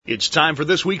It's time for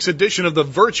this week's edition of the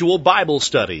Virtual Bible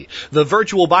Study. The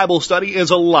Virtual Bible Study is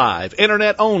a live,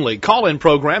 internet-only call-in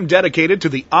program dedicated to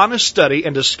the honest study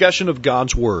and discussion of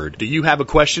God's Word. Do you have a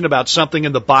question about something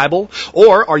in the Bible?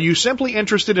 Or are you simply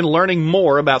interested in learning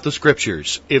more about the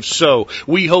Scriptures? If so,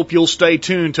 we hope you'll stay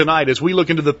tuned tonight as we look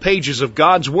into the pages of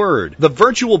God's Word. The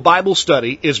Virtual Bible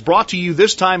Study is brought to you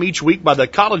this time each week by the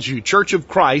College View Church of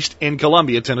Christ in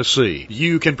Columbia, Tennessee.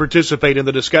 You can participate in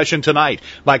the discussion tonight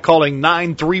by calling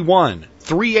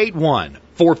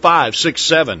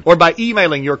 931-381-4567 or by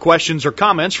emailing your questions or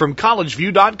comments from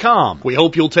collegeview.com. We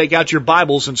hope you'll take out your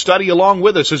Bibles and study along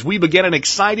with us as we begin an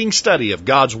exciting study of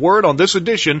God's Word on this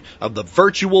edition of the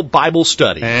Virtual Bible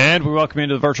Study. And we welcome you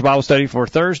to the Virtual Bible Study for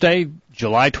Thursday,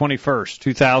 July 21st,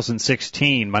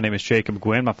 2016. My name is Jacob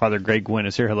Gwynn. My father, Greg Gwynn,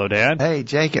 is here. Hello, Dad. Hey,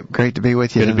 Jacob. Great to be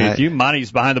with you tonight. Good to be with you.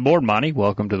 Monty's behind the board. Monty,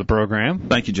 welcome to the program.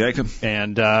 Thank you, Jacob.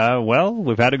 And,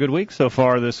 we've had a good week so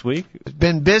far this week. It's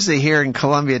been busy here in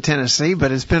Columbia, Tennessee,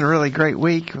 but it's been a really great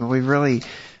week. We've really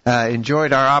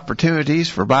enjoyed our opportunities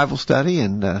for Bible study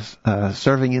and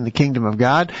serving in the kingdom of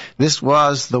God. This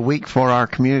was the week for our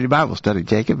community Bible study,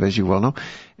 Jacob, as you well know.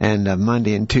 And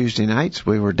Monday and Tuesday nights,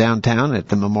 we were downtown at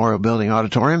the Memorial Building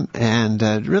Auditorium and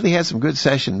really had some good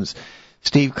sessions.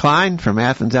 Steve Klein from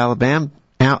Athens, Alabama,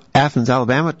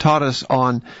 taught us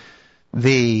on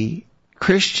the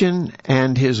Christian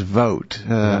and his vote,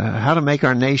 how to make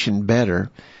our nation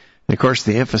better. And, of course,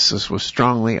 the emphasis was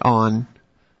strongly on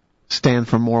stand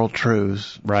for moral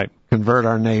truths. Right. Convert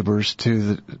our neighbors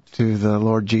to the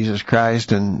Lord Jesus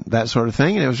Christ and that sort of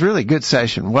thing. And it was really a good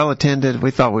session, well attended.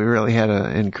 We thought we really had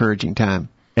an encouraging time.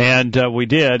 And we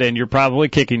did, and you're probably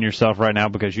kicking yourself right now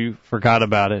because you forgot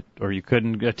about it or you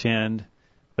couldn't attend.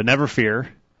 But never fear.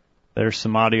 There's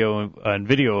some audio and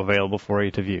video available for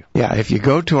you to view. Yeah, if you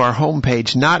go to our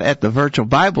homepage, not at the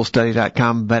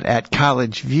virtualbiblestudy.com, but at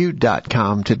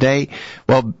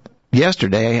collegeview.com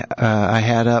yesterday, I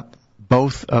had up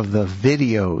both of the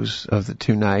videos of the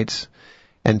two nights,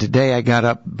 and today I got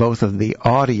up both of the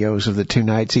audios of the two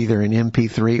nights, either in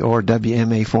MP3 or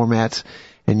WMA formats,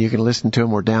 and you can listen to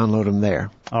them or download them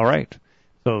there. All right.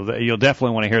 So you'll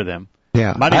definitely want to hear them.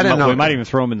 Yeah. We might even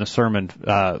throw them in the sermon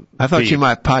I thought feed. You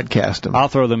might podcast them. I'll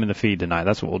throw them in the feed tonight.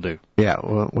 That's what we'll do. Yeah,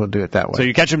 we'll do it that way. So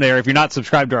you catch them there. If you're not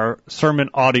subscribed to our sermon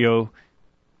audio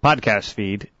podcast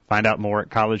feed, find out more at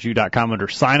collegeview.com under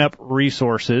Sign Up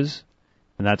Resources.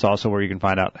 And that's also where you can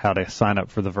find out how to sign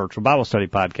up for the Virtual Bible Study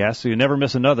podcast so you never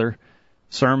miss another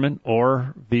sermon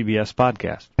or VBS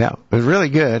podcast. Yeah, it was really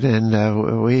good,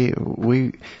 and we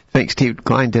think Steve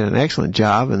Klein did an excellent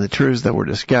job, and the truths that were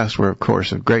discussed were, of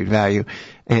course, of great value,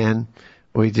 and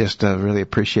we just really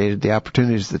appreciated the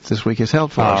opportunities that this week has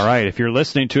held for us. All right, if you're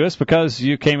listening to us because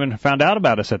you came and found out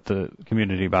about us at the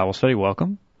Community Bible Study,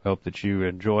 welcome. Hope that you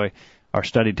enjoy our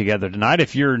study together tonight.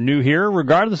 If you're new here,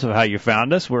 regardless of how you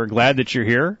found us, we're glad that you're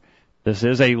here. This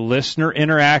is a listener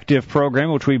interactive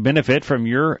program which we benefit from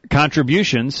your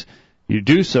contributions. You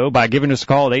do so by giving us a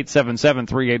call at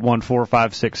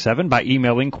 877-381-4567, by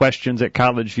emailing questions at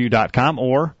collegeview.com,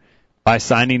 or by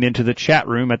signing into the chat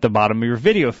room at the bottom of your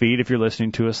video feed if you're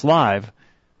listening to us live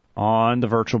on the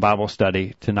Virtual Bible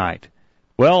Study tonight.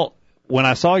 Well, when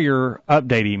I saw your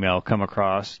update email come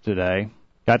across today,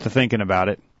 got to thinking about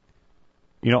it.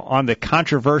 You know, on the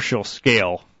controversial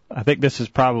scale, I think this is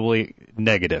probably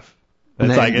negative.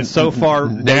 It's so far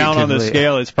down on the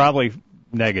scale, it's probably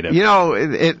negative. You know,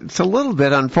 it's a little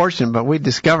bit unfortunate, but we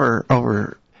discover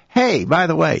hey, by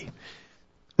the way,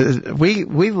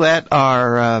 we let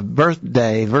our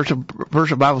birthday,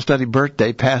 Virtual Bible Study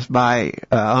birthday, pass by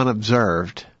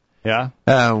unobserved.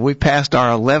 Yeah. We passed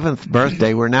our 11th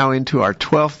birthday. We're now into our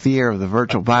 12th year of the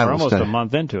Virtual Bible Study. We're almost a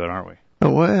month into it, aren't we?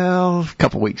 Well, a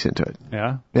couple weeks into it.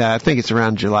 Yeah? Yeah, I think it's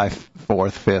around July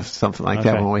 4th, 5th, something like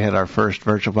that, when we had our first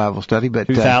Virtual Bible Study. But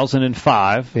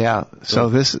 2005. Yeah, so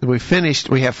we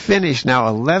have finished now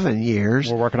 11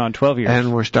 years. We're working on 12 years.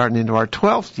 And we're starting into our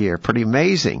 12th year. Pretty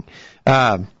amazing.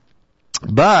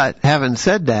 But having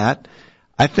said that,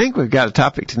 I think we've got a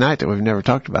topic tonight that we've never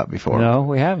talked about before. No,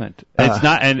 we haven't. It's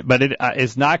not,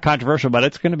 it's not controversial, but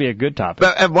it's going to be a good topic.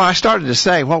 But I started to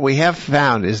say, what we have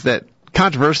found is that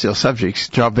controversial subjects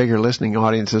draw bigger listening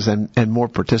audiences and more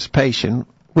participation,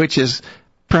 which is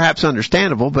perhaps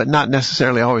understandable, but not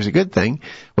necessarily always a good thing.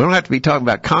 We don't have to be talking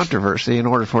about controversy in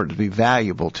order for it to be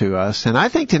valuable to us. And I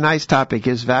think tonight's topic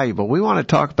is valuable. We want to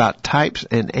talk about types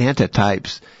and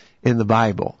antitypes in the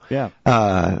Bible. Yeah.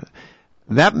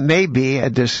 That may be a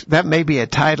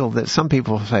title that some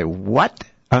people say, what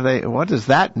does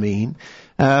that mean?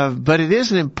 But it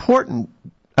is an important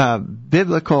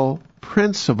biblical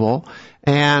principle,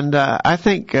 and I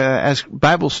think as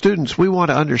Bible students we want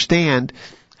to understand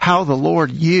how the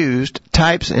Lord used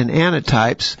types and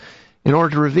antitypes in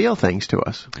order to reveal things to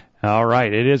us. All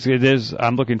right. It is.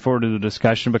 I'm looking forward to the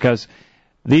discussion because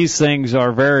these things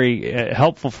are very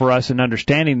helpful for us in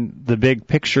understanding the big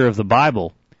picture of the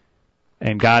Bible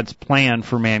and God's plan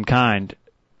for mankind.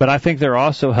 But I think they're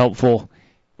also helpful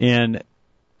in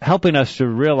helping us to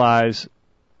realize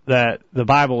that the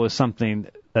Bible is something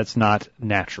that's not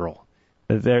natural.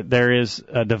 There is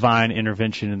a divine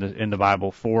intervention in the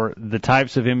Bible for the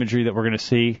types of imagery that we're going to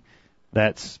see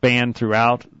that span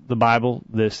throughout the Bible.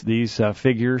 These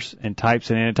figures and types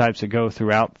and antitypes that go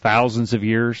throughout thousands of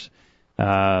years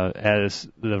as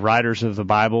the writers of the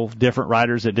Bible, different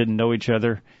writers that didn't know each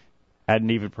other,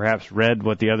 hadn't even perhaps read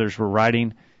what the others were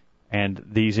writing, and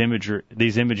these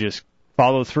images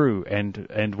follow through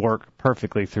and work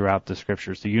perfectly throughout the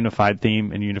Scriptures. The unified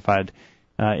theme and unified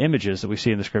images that we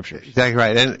see in the Scriptures. Exactly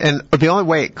right. And the only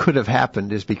way it could have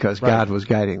happened is because God was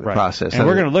guiding the process. And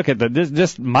we're going to look at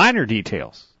just minor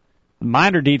details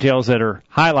that are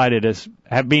highlighted as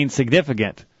being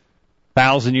significant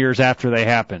 1,000 years after they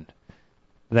happened,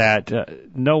 that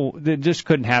it just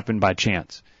couldn't happen by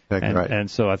chance. Exactly right. And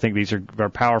so I think these are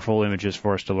powerful images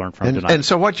for us to learn from tonight. And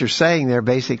so what you're saying there,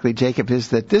 basically, Jacob, is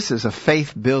that this is a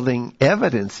faith-building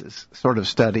evidences sort of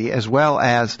study, as well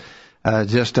as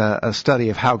just a study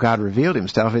of how God revealed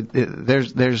Himself.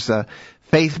 There's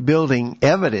faith-building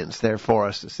evidence there for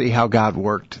us to see how God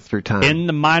worked through time. In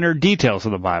the minor details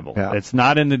of the Bible. Yeah. It's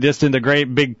not in the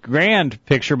great, big, grand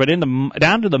picture, but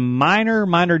down to the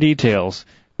minor details,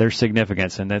 there's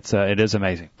significance, and it is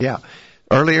amazing. Yeah.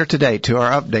 Earlier today, to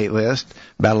our update list,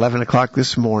 about 11 o'clock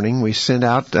this morning, we sent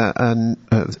out 11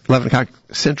 o'clock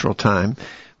Central Time.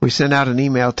 We sent out an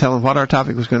email telling what our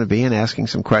topic was going to be and asking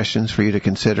some questions for you to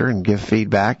consider and give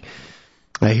feedback.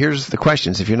 Here's the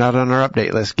questions. If you're not on our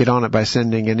update list, get on it by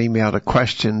sending an email to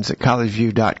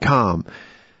questions@collegeview.com.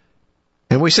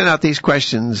 And we sent out these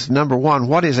questions. Number one,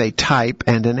 what is a type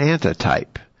and an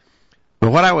antitype?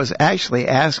 But what I was actually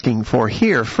asking for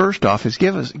here, first off, is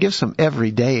give some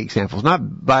everyday examples,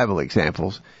 not Bible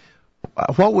examples.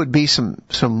 What would be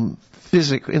some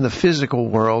physical in the physical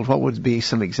world? What would be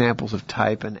some examples of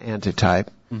type and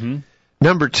antitype? Mm-hmm.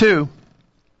 Number two,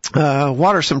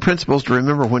 what are some principles to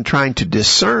remember when trying to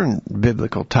discern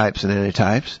biblical types and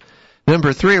antitypes?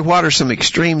 Number three, what are some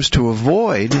extremes to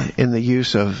avoid in the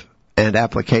use of and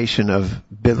application of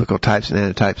biblical types and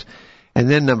antitypes? And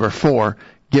then number four,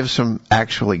 give some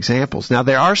actual examples. Now,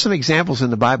 there are some examples in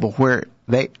the Bible where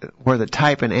the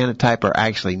type and antitype are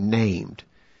actually named,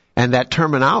 and that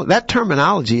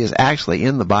terminology is actually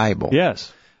in the Bible.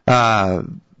 Yes.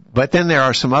 But then there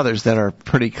are some others that are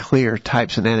pretty clear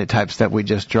types and antitypes that we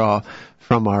just draw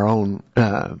from our own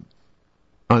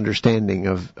understanding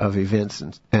of events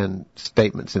and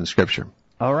statements in Scripture.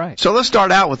 All right. So let's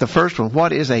start out with the first one.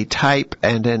 What is a type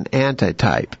and an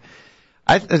antitype?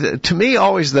 To me,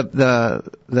 always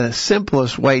the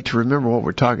simplest way to remember what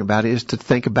we're talking about is to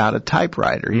think about a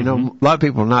typewriter. Mm-hmm. You know, a lot of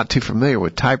people are not too familiar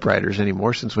with typewriters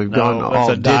anymore since we've gone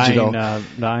all digital.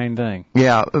 Dying thing.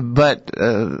 Yeah, but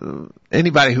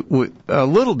anybody who a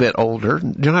little bit older,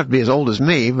 you don't have to be as old as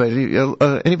me, but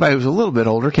anybody who's a little bit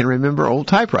older can remember old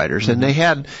typewriters, mm-hmm.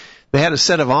 and they had a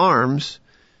set of arms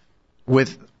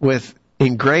with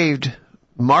engraved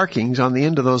markings on the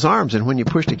end of those arms, and when you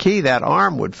pushed a key, that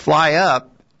arm would fly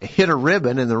up, hit a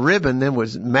ribbon, and the ribbon then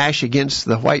would mash against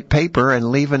the white paper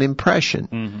and leave an impression.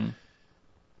 Mm-hmm.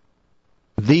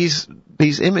 These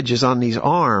images on these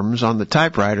arms on the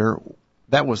typewriter,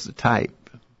 that was the type.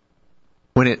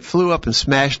 When it flew up and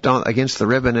smashed against the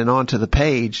ribbon and onto the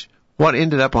page, what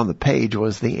ended up on the page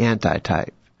was the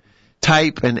antitype.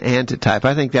 Type and antitype.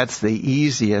 I think that's the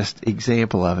easiest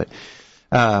example of it.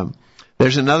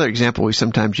 There's another example we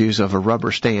sometimes use of a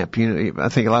rubber stamp. You know, I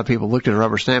think a lot of people looked at a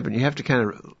rubber stamp, and you have to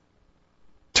kind of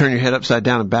turn your head upside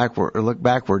down and backward, or look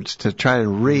backwards to try to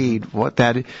read what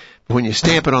that is. When you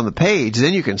stamp it on the page,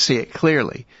 then you can see it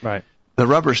clearly. Right. The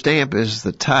rubber stamp is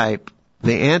the type.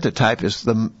 The antitype is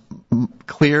the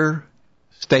clear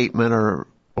statement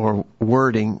or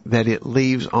wording that it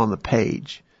leaves on the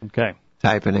page. Okay.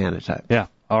 Type and antitype. Yeah.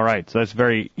 All right. So that's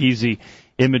very easy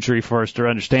imagery for us to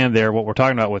understand there what we're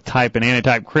talking about with type and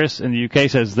antitype. Chris in the UK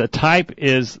says the type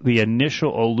is the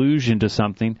initial allusion to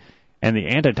something, and the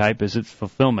antitype is its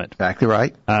fulfillment. Exactly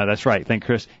right. That's right. Thank you,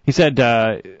 Chris. He said,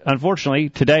 unfortunately,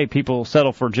 today people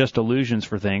settle for just illusions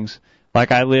for things.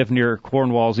 Like I live near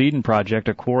Cornwall's Eden Project,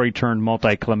 a quarry-turned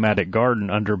multi-climatic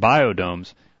garden under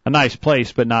biodomes. A nice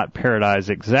place, but not paradise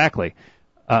exactly.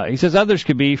 He says others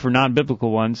could be, for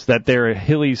non-biblical ones, that their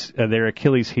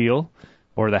Achilles heel,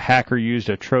 or the hacker used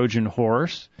a Trojan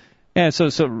horse. And so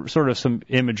sort of some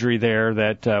imagery there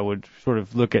that would sort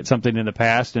of look at something in the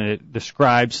past and it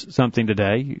describes something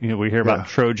today. We hear about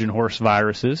Trojan horse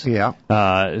viruses. Yeah.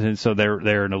 And so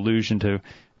they're an allusion to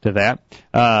that.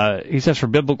 He says for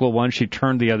biblical ones, she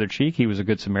turned the other cheek. He was a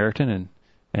good Samaritan,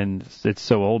 and it's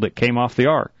so old it came off the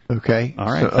ark. Okay. All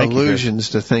right. So allusions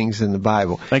to things in the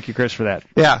Bible. Thank you, Chris, for that.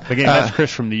 Yeah. Again, that's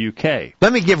Chris from the UK.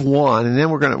 Let me give one, and then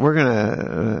we're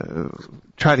gonna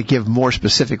try to give more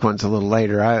specific ones a little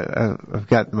later. I've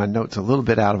got my notes a little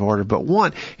bit out of order,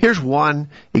 but here's one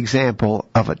example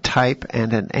of a type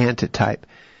and an antitype.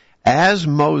 As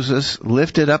Moses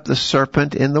lifted up the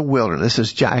serpent in the wilderness,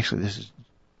 this is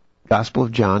Gospel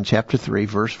of John, chapter 3,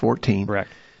 verse 14. Correct.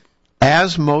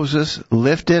 As Moses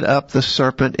lifted up the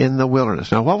serpent in the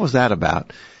wilderness. Now, what was that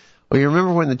about? Well, you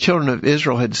remember when the children of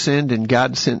Israel had sinned and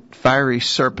God sent fiery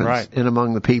serpents in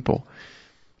among the people.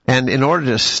 And in order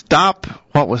to stop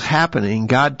what was happening,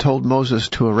 God told Moses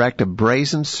to erect a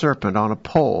brazen serpent on a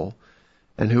pole,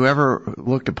 and whoever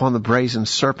looked upon the brazen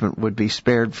serpent would be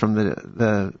spared from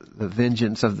the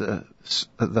vengeance of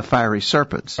the fiery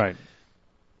serpents. Right.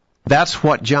 That's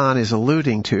what John is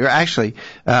alluding to. Actually,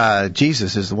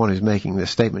 Jesus is the one who's making this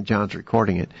statement. John's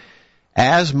recording it.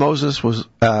 As Moses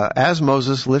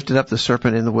lifted up the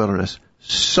serpent in the wilderness,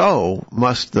 so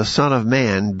must the Son of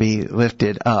Man be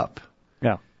lifted up.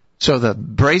 Yeah. So the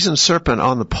brazen serpent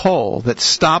on the pole that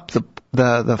stopped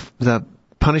the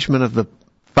punishment of the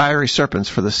fiery serpents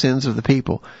for the sins of the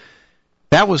people,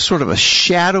 that was sort of a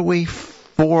shadowy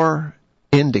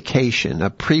indication, a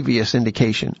previous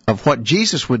indication of what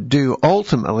Jesus would do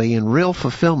ultimately in real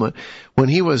fulfillment when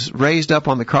he was raised up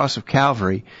on the cross of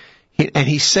Calvary, and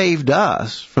he saved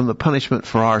us from the punishment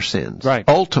for our sins. Right.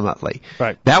 Ultimately.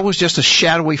 Right. That was just a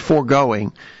shadowy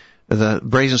foregoing, the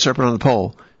brazen serpent on the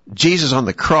pole. Jesus on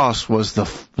the cross was the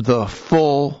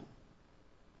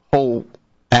whole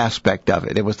aspect of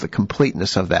it. It was the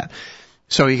completeness of that.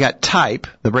 So you got type,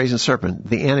 the brazen serpent,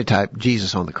 the antitype,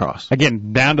 Jesus on the cross.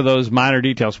 Again, down to those minor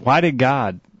details. Why did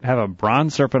God have a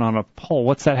bronze serpent on a pole?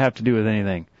 What's that have to do with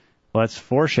anything? Well, that's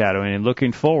foreshadowing and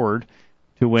looking forward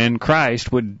to when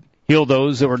Christ would heal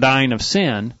those that were dying of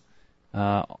sin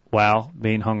while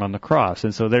being hung on the cross.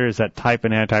 And so there is that type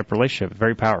and antitype relationship.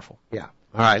 Very powerful. Yeah.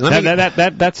 All right.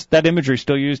 That imagery is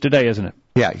still used today, isn't it?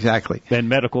 Yeah, exactly. In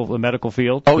the medical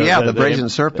field. Oh, the brazen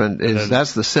serpent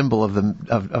that's the symbol of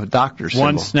a doctor's symbol.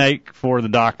 One snake for the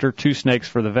doctor, two snakes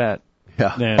for the vet.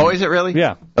 Yeah. And, is it really?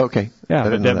 Yeah. Okay. Yeah,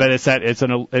 but it's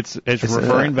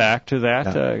referring back to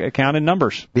that account in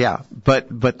Numbers. Yeah,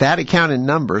 but that account in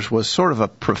Numbers was sort of a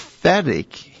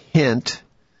prophetic hint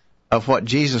of what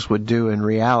Jesus would do in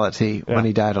reality when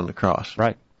he died on the cross.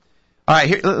 Right. All right,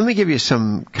 here, let me give you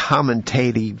some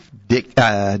commentative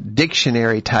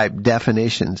dictionary-type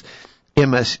definitions.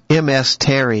 M.S.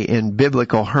 Terry in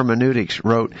Biblical Hermeneutics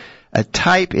wrote, a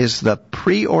type is the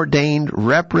preordained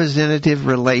representative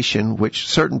relation which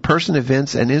certain person,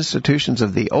 events, and institutions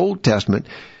of the Old Testament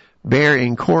bear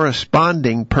in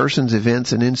corresponding persons,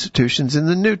 events, and institutions in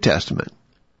the New Testament.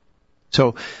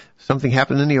 So something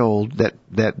happened in the Old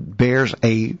that bears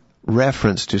a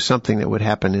reference to something that would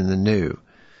happen in the New.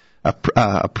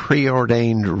 A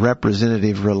preordained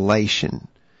representative relation.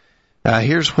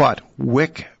 Here's what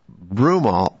Wick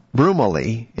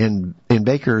Brumley in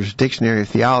Baker's Dictionary of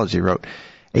Theology wrote.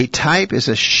 A type is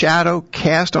a shadow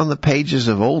cast on the pages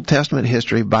of Old Testament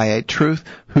history by a truth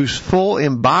whose full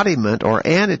embodiment or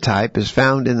antitype is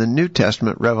found in the New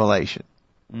Testament revelation.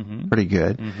 Mm-hmm. Pretty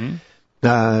good. Mm-hmm.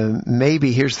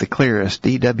 Maybe here's the clearest.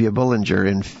 D.W. Bullinger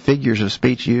in Figures of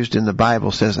Speech Used in the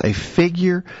Bible says a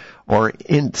figure or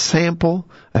example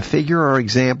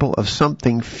of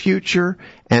something future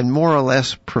and more or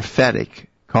less prophetic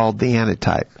called the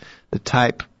antitype. The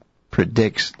type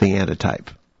predicts the antitype.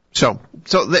 So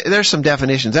there's some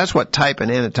definitions. That's what type and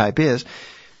antitype is.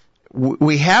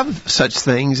 We have such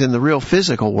things in the real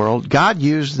physical world. God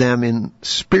used them in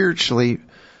spiritually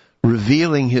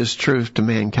revealing His truth to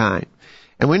mankind.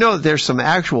 And we know that there's some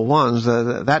actual ones.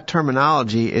 That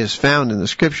terminology is found in the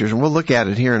Scriptures, and we'll look at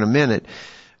it here in a minute.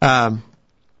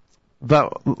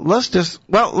 But let's do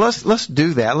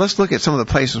that. Let's look at some of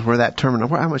the places where that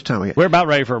terminology. How much time we got? We're about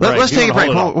ready for a break. Let's take a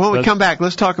break. When we come back,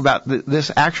 let's talk about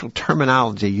this actual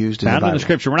terminology used in the Bible. Found in the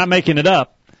Scripture. We're not making it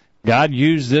up. God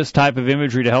used this type of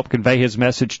imagery to help convey His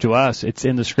message to us. It's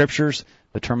in the Scriptures.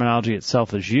 The terminology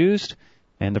itself is used,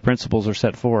 and the principles are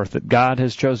set forth that God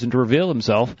has chosen to reveal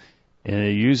Himself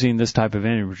using this type of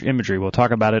imagery. We'll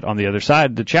talk about it on the other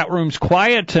side. The chat room's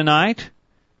quiet tonight.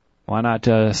 Why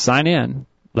not sign in?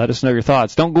 Let us know your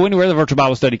thoughts. Don't go anywhere. The Virtual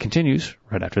Bible Study continues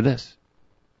right after this.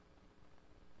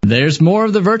 There's more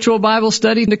of the virtual Bible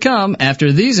study to come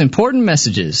after these important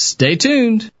messages. Stay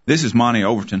tuned. This is Monty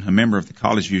Overton, a member of the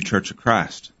College View Church of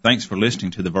Christ. Thanks for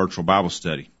listening to the virtual Bible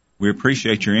study. We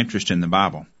appreciate your interest in the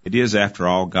Bible. It is, after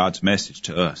all, God's message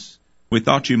to us. We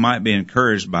thought you might be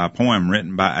encouraged by a poem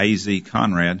written by A.Z.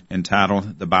 Conrad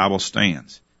entitled The Bible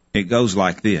Stands. It goes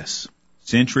like this.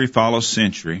 Century follows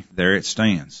century, there it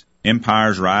stands.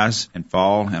 Empires rise and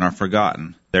fall and are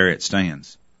forgotten, there it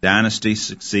stands. Dynasty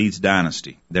succeeds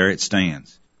dynasty, there it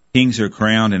stands. Kings are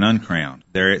crowned and uncrowned,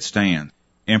 there it stands.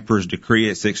 Emperors decree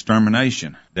its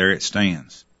extermination, there it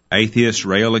stands. Atheists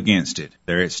rail against it,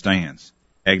 there it stands.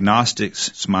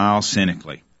 Agnostics smile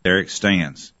cynically, there it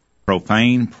stands.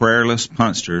 Profane, prayerless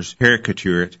punsters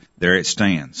caricature it, there it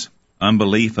stands.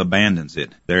 Unbelief abandons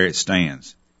it, there it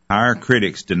stands. Higher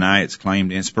critics deny its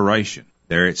claimed inspiration,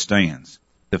 there it stands.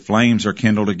 The flames are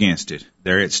kindled against it,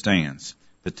 there it stands.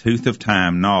 The tooth of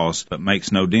time gnaws but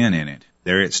makes no dent in it,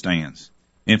 there it stands.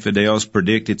 Infidels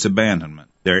predict its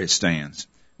abandonment, there it stands.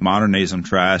 Modernism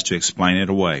tries to explain it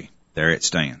away, there it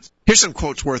stands. Here's some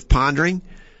quotes worth pondering.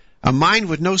 A mind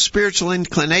with no spiritual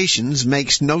inclinations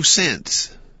makes no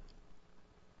sense.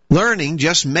 Learning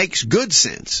just makes good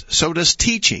sense, so does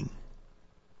teaching.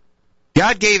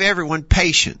 God gave everyone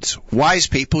patience. Wise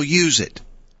people use it.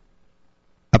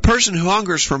 A person who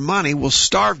hungers for money will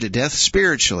starve to death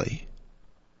spiritually.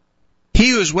 He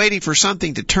who is waiting for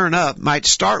something to turn up might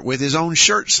start with his own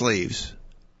shirt sleeves.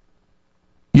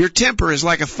 Your temper is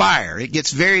like a fire. It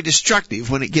gets very destructive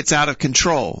when it gets out of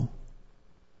control.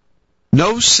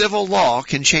 No civil law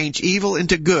can change evil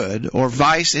into good or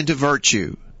vice into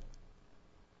virtue.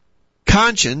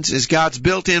 Conscience is God's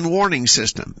built-in warning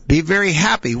system. Be very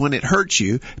happy when it hurts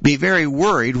you. Be very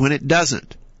worried when it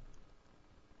doesn't.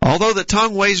 Although the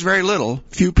tongue weighs very little,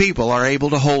 few people are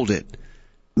able to hold it.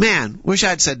 Man, wish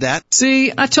I'd said that.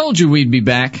 See, I told you we'd be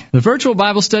back. The virtual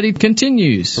Bible study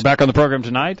continues. We're back on the program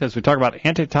tonight as we talk about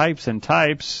antitypes and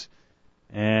types.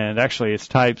 And actually, it's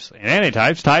types and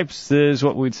antitypes. Types is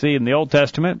what we'd see in the Old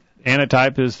Testament.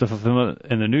 Antitype is the fulfillment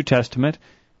in the New Testament.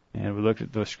 And we looked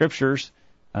at the Scriptures.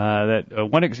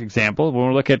 One example, when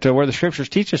we look at where the Scriptures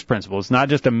teach us principles, it's not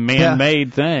just a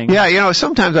man-made thing. Yeah,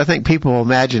 sometimes I think people will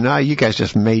imagine, you guys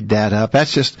just made that up.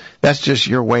 That's just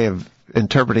your way of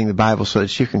interpreting the Bible so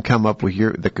that you can come up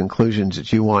with the conclusions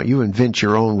that you want. You invent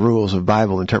your own rules of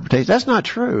Bible interpretation. That's not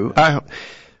true.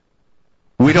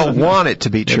 We don't want it to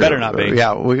be true. It better not be.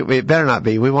 Yeah, it better not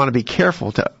be. We want to be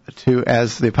careful to,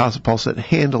 as the Apostle Paul said,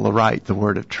 handle aright the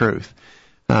word of truth.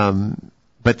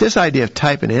 But this idea of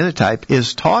type and antitype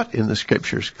is taught in the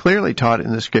Scriptures, clearly taught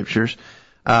in the Scriptures.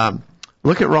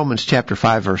 Look at Romans chapter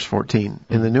 5, verse 14.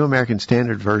 In the New American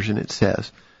Standard Version, it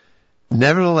says,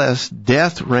 Nevertheless,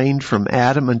 death reigned from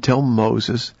Adam until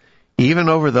Moses, even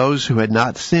over those who had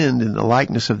not sinned in the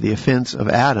likeness of the offense of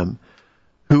Adam,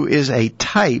 who is a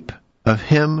type of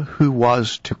him who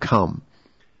was to come.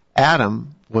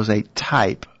 Adam was a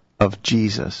type of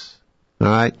Jesus. All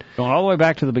right? Going all the way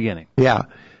back to the beginning. Yeah.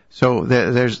 So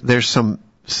there's some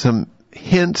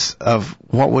hints of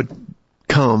what would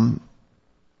come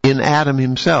in Adam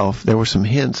himself. There were some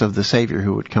hints of the Savior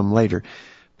who would come later.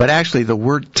 But actually the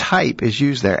word type is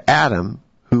used there. Adam,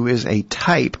 who is a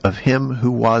type of him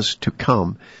who was to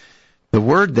come. The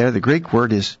word there, the Greek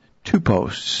word, is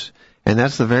tupos. And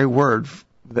that's the very word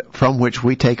from which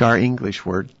we take our English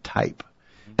word type.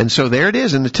 And so there it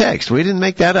is in the text. We didn't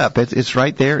make that up. It's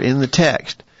right there in the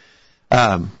text.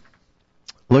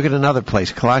 Look at another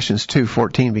place, Colossians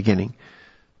 2:14 beginning.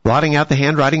 Blotting out the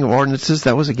handwriting of ordinances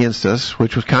that was against us,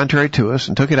 which was contrary to us,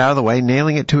 and took it out of the way,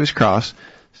 nailing it to his cross.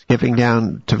 Skipping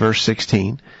down to verse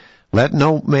 16. Let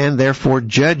no man therefore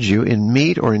judge you in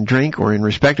meat or in drink or in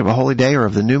respect of a holy day or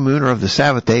of the new moon or of the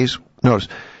Sabbath days, notice,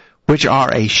 which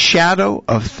are a shadow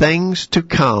of things to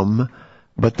come,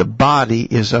 but the body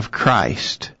is of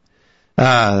Christ.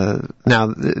 Now,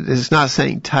 it's not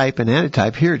saying type and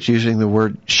antitype. Here it's using the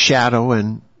word shadow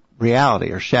and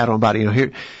reality, or shadow and body.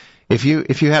 Here, if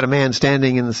you had a man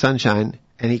standing in the sunshine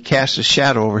and he casts a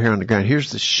shadow over here on the ground,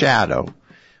 here's the shadow.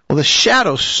 Well, the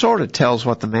shadow sort of tells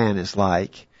what the man is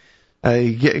like.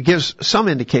 It gives some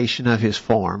indication of his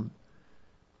form,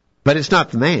 but it's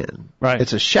not the man. Right.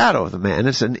 It's a shadow of the man.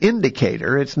 It's an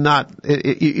indicator. It's not.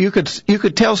 You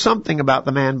could tell something about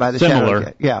the man by the Similar.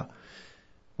 shadow. Yeah.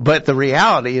 But the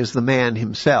reality is the man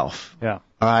himself. Yeah.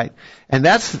 All right. And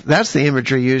that's the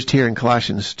imagery used here in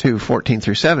Colossians 2:14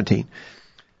 through 17.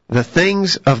 The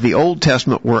things of the Old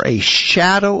Testament were a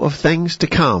shadow of things to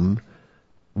come,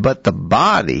 but the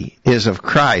body is of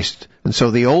Christ. And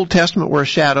so the Old Testament were a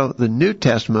shadow, the New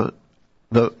Testament,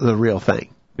 the real thing.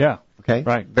 Yeah. Okay?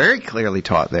 Right. Very clearly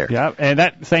taught there. Yeah, and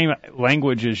that same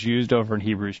language is used over in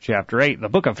Hebrews chapter 8. The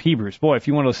book of Hebrews, boy, if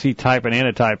you want to see type and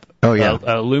antitype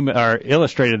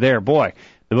illustrated there, boy,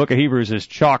 the book of Hebrews is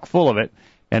chock full of it.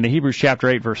 And the Hebrews chapter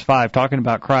 8, verse 5, talking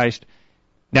about Christ,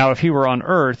 now if he were on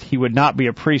earth, he would not be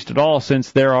a priest at all,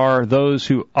 since there are those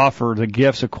who offer the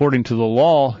gifts according to the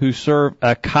law, who serve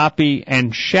a copy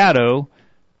and shadow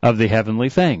of the heavenly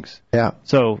things. Yeah.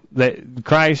 So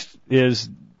Christ is...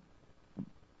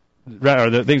 or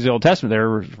the things of the Old Testament there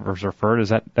was referred as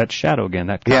that shadow again,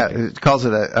 that copy. Yeah, it calls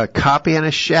it a copy and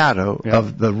a shadow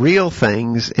of the real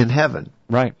things in heaven.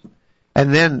 Right.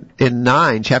 And then in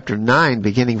chapter 9,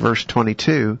 beginning verse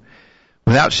 22,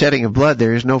 without shedding of blood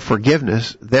there is no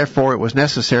forgiveness, therefore it was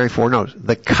necessary for,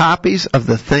 the copies of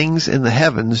the things in the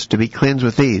heavens to be cleansed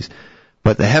with these,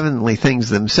 but the heavenly things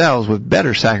themselves with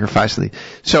better sacrifice.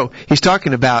 So he's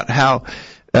talking about how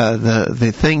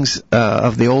the things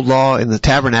of the old law in the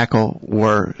tabernacle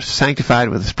were sanctified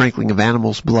with the sprinkling of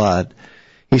animals' blood.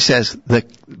 He says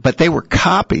but they were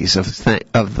copies of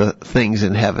the things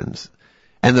in heavens,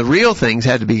 and the real things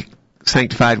had to be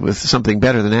sanctified with something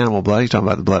better than animal blood. He's talking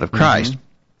about the blood of Christ.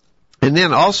 Mm-hmm. And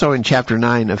then also in chapter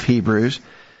 9 of Hebrews,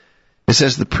 it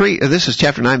says this is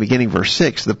chapter 9 beginning verse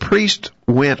 6, the priest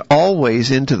went always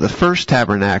into the first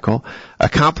tabernacle,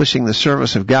 accomplishing the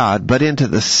service of God, but into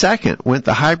the second went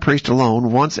the high priest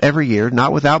alone once every year,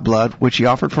 not without blood, which he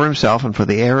offered for himself and for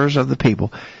the errors of the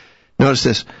people. Notice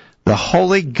this, the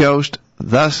Holy Ghost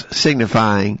thus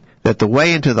signifying that the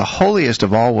way into the holiest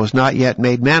of all was not yet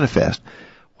made manifest,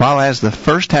 while as the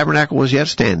first tabernacle was yet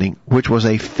standing, which was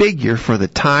a figure for the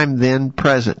time then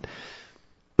present.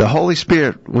 The Holy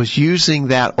Spirit was using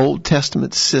that Old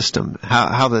Testament system,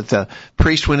 how that the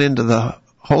priest went into the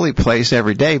holy place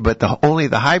every day, but only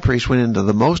the high priest went into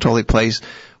the most holy place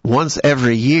once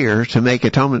every year to make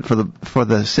atonement for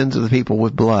the sins of the people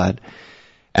with blood.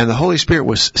 And the Holy Spirit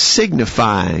was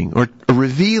signifying or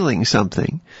revealing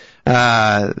something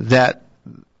that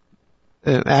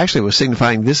actually was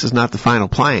signifying this is not the final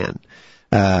plan.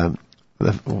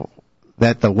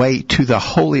 That the way to the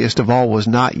holiest of all was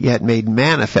not yet made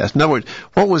manifest. In other words,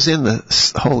 what was in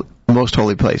the most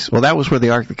holy place? Well, that was where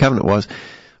the Ark of the Covenant was,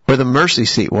 where the mercy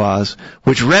seat was,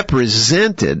 which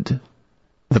represented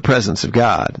the presence of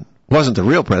God. It wasn't the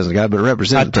real presence of God, but it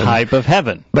represented a type of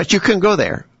heaven. But you couldn't go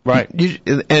there. Right.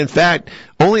 And in fact,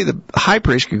 only the high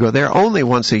priest could go there only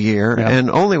once a year, and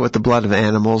only with the blood of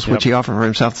animals, which he offered for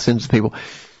himself, the sins of the people.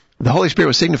 The Holy Spirit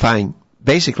was signifying,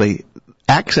 basically,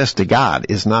 access to God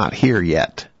is not here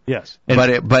yet. Yes. But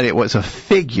it was a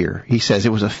figure. He says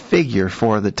it was a figure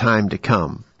for the time to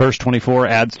come. Verse 24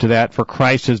 adds to that, for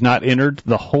Christ has not entered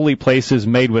the holy places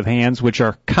made with hands, which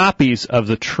are copies of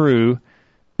the true,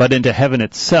 but into heaven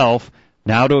itself,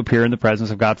 now to appear in the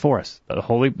presence of God for us.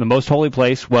 The most holy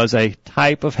place was a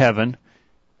type of heaven,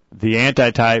 the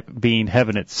antitype being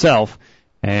heaven itself,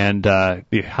 and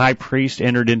the high priest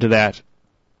entered into that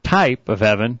type of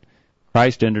heaven.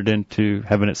 Christ entered into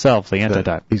heaven itself, the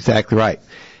antitype. Exactly right.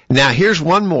 Now here's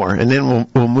one more, and then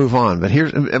we'll move on.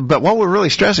 But what we're really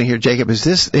stressing here, Jacob, is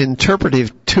this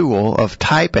interpretive tool of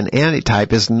type and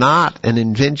antitype is not an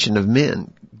invention of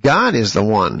men. God is the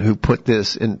one who put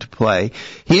this into play.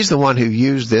 He's the one who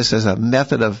used this as a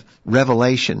method of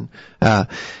revelation. But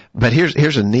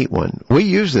here's a neat one. We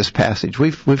use this passage.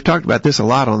 We've talked about this a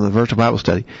lot on the Virtual Bible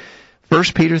Study. 1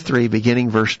 Peter 3, beginning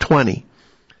verse 20.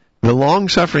 The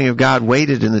long-suffering of God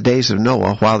waited in the days of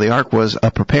Noah while the ark was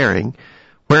a-preparing,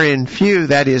 wherein few,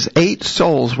 that is, 8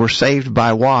 souls were saved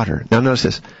by water. Now notice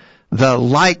this. The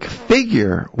like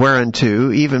figure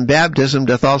whereunto even baptism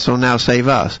doth also now save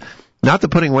us. Not the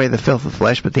putting away the filth of the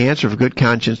flesh, but the answer of good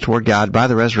conscience toward God by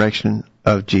the resurrection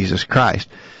of Jesus Christ.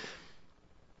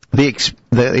 The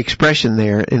expression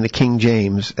there in the King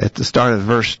James at the start of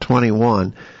verse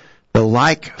 21, the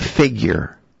like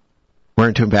figure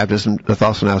whereunto baptism doth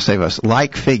also now save us.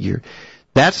 Like figure.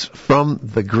 That's from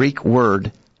the Greek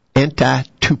word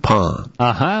antitupon.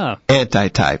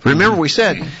 Antitype. Remember we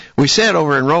said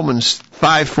over in Romans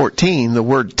 5:14 the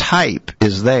word type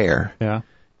is there. Yeah.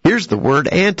 Here's the word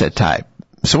antitype.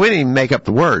 So we didn't even make up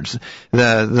the words.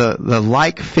 The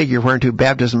like figure whereunto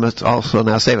baptism must also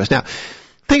now save us. Now,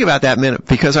 think about that a minute,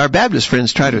 because our Baptist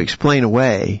friends try to explain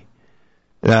away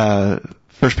 1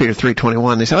 Peter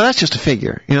 3:21. They say, well, that's just a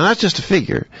figure. That's just a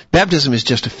figure. Baptism is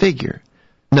just a figure.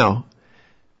 No.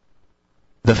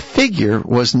 The figure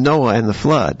was Noah and the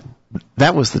flood.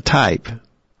 That was the type.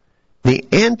 The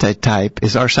antitype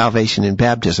is our salvation in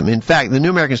baptism. In fact, the New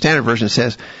American Standard Version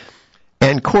says,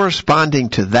 and corresponding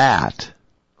to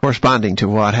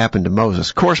what happened to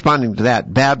Moses, corresponding to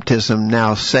that, baptism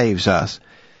now saves us.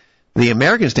 The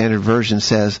American Standard Version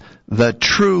says, the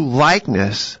true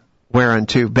likeness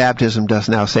whereunto baptism does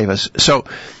now save us. So,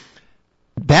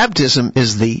 baptism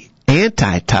is the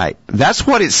antitype. That's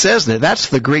what it says there. That's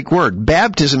the Greek word.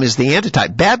 Baptism is the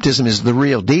antitype. Baptism is the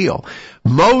real deal.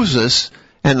 Moses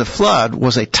and the flood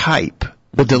was a type.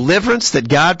 The deliverance that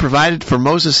God provided for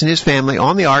Moses and his family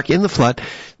on the ark in the flood,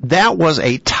 that was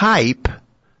a type,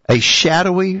 a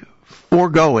shadowy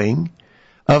foregoing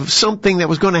of something that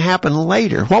was going to happen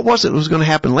later. What was it that was going to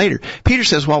happen later? Peter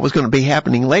says what was going to be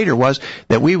happening later was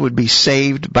that we would be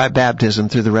saved by baptism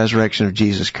through the resurrection of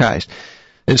Jesus Christ.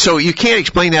 And so you can't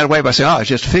explain that away by saying, it's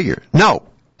just a figure. No.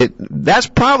 That's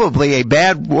probably a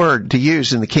bad word to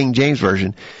use in the King James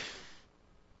Version.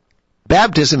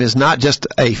 Baptism is not just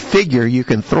a figure you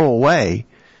can throw away,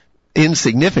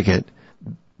 insignificant.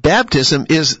 Baptism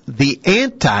is the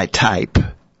antitype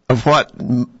of what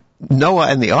Noah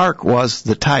and the ark was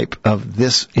the type of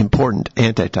this important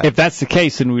antitype. If that's the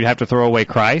case, then we'd have to throw away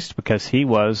Christ because he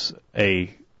was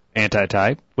a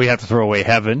antitype. We have to throw away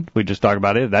heaven. We just talked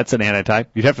about it. That's an antitype.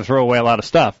 You'd have to throw away a lot of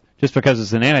stuff. Just because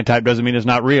it's an antitype doesn't mean it's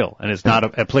not real and it's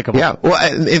not applicable. Yeah.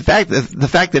 Well, in fact, the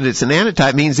fact that it's an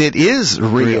antitype means it is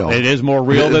real. It is more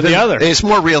real than the other. It's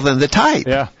more real than the type.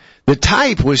 Yeah. The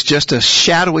type was just a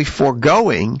shadowy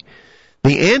foregoing.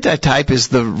 The antitype is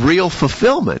the real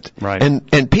fulfillment. Right.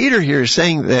 And Peter here is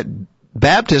saying that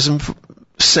baptism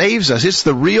saves us. It's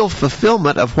the real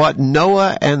fulfillment of what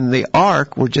Noah and the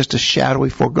ark were just a shadowy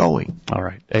foregoing. All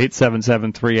right.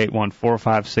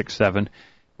 877-381-4567.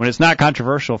 When it's not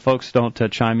controversial, folks don't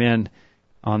chime in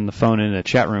on the phone in the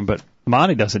chat room, but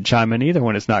Monty doesn't chime in either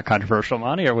when it's not controversial.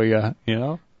 Monty, are we,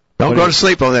 Don't go to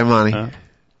sleep over there, Monty.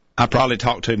 I probably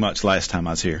talked too much last time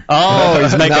I was here. Oh,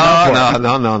 he's making up for it.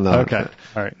 No. Okay.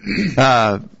 All right.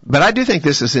 But I do think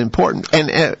this is important.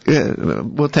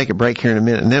 And we'll take a break here in a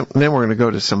minute, and then we're going to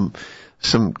go to some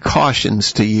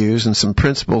cautions to use and some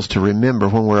principles to remember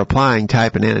when we're applying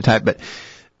type and antitype. But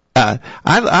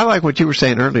I like what you were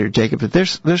saying earlier, Jacob, that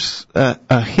there's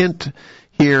a hint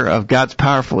here of God's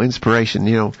powerful inspiration,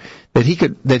 that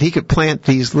he could plant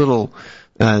these little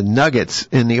nuggets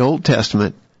in the Old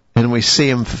Testament, and we see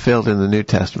them fulfilled in the New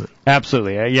Testament.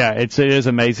 Absolutely. Yeah, it is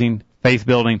amazing faith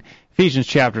building. Ephesians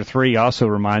chapter 3 also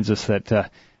reminds us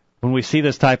that when we see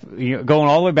this type, going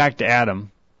all the way back to Adam,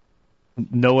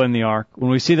 Noah and the ark,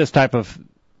 when we see these type of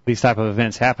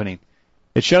events happening,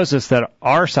 it shows us that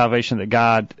our salvation that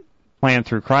God planned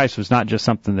through Christ was not just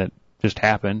something that just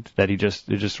happened, that it just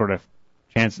sort of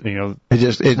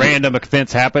random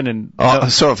events happened and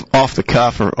sort of off the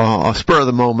cuff or spur of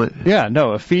the moment. Yeah,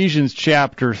 no. Ephesians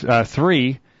chapter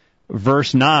 3,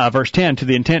 verse 10, to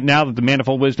the intent now that the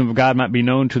manifold wisdom of God might be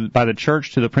known by the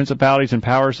church to the principalities and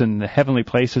powers in the heavenly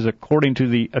places according to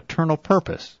the eternal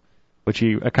purpose which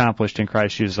he accomplished in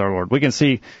Christ Jesus our Lord. We can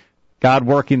see God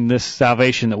working this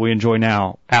salvation that we enjoy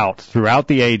now out throughout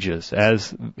the ages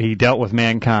as he dealt with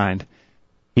mankind.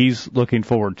 He's looking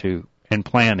forward to and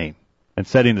planning and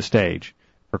setting the stage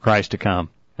for Christ to come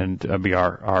and be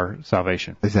our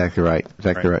salvation. Exactly right.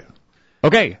 Right.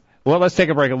 Okay. Well, let's take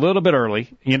a break a little bit early.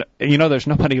 There's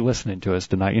nobody listening to us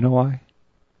tonight. You know why?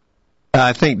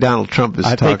 I think Donald Trump is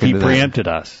talking to them. I think he preempted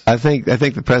us. I think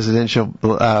the presidential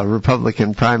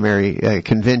Republican primary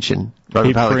convention.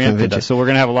 He preempted us, so we're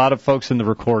going to have a lot of folks in the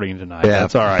recording tonight. Yeah,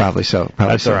 that's all right. Probably so.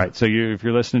 That's all right. So if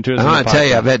you're listening to us, I want to tell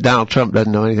you, I bet Donald Trump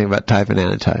doesn't know anything about type and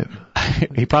antitype.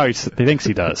 He thinks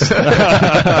he does.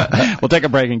 We'll take a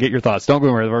break and get your thoughts. Don't go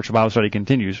anywhere. The Virtual Bible Study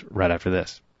continues right after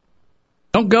this.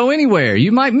 Don't go anywhere.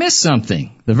 You might miss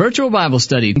something. The Virtual Bible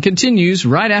Study continues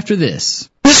right after this.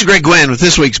 This is Greg Glenn with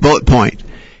this week's bullet point.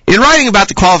 In writing about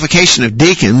the qualification of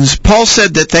deacons, Paul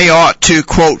said that they ought to,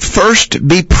 quote, first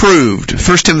be proved,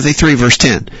 1 Timothy 3, verse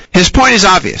 10. His point is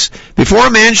obvious. Before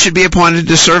a man should be appointed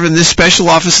to serve in this special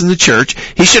office in the church,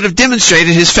 he should have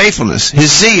demonstrated his faithfulness,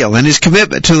 his zeal, and his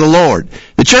commitment to the Lord.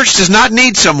 The church does not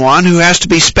need someone who has to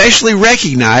be specially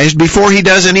recognized before he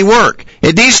does any work.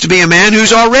 It needs to be a man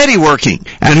who's already working,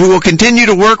 and who will continue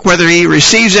to work whether he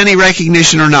receives any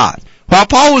recognition or not. While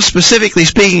Paul was specifically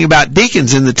speaking about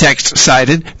deacons in the text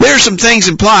cited, there are some things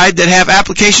implied that have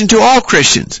application to all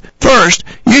Christians. First,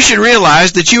 you should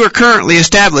realize that you are currently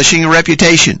establishing a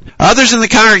reputation. Others in the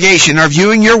congregation are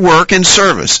viewing your work and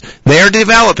service. They are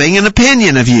developing an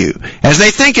opinion of you. As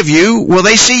they think of you, will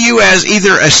they see you as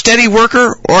either a steady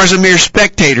worker or as a mere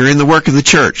spectator in the work of the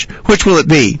church? Which will it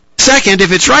be? Second,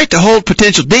 if it's right to hold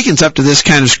potential deacons up to this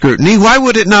kind of scrutiny, why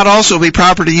would it not also be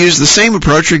proper to use the same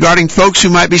approach regarding folks who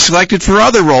might be selected for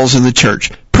other roles in the church?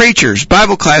 Preachers,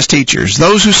 Bible class teachers,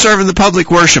 those who serve in the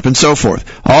public worship, and so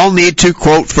forth, all need to,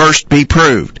 quote, first be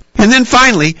proved. And then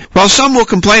finally, while some will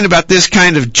complain about this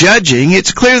kind of judging,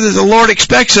 it's clear that the Lord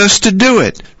expects us to do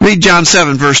it. Read John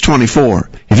 7, verse 24.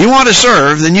 If you want to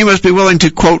serve, then you must be willing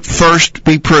to, quote, first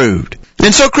be proved.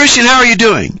 And so, Christian, how are you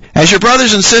doing? As your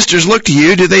brothers and sisters look to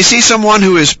you, do they see someone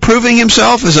who is proving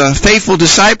himself as a faithful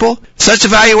disciple? Such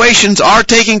evaluations are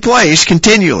taking place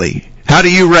continually. How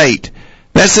do you rate?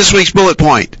 That's this week's bullet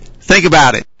point. Think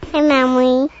about it. Hey,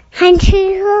 Mommy. I'm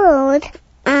too old.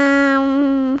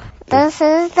 This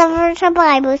is the Virtual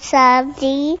Bible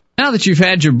Study. Now that you've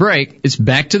had your break, it's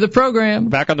back to the program.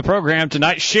 Back on the program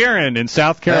tonight, Sharon in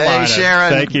South Carolina. Hey,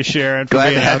 Sharon. Thank you, Sharon, for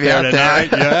Glad being to have out you there out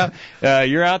tonight. there.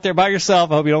 You're out there by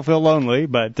yourself. I hope you don't feel lonely,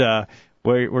 but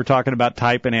we're talking about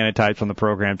type and antitypes on the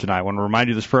program tonight. I want to remind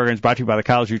you this program is brought to you by the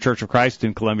College View Church of Christ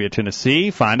in Columbia,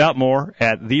 Tennessee. Find out more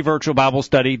at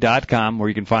thevirtualbiblestudy.com, where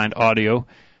you can find audio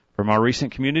from our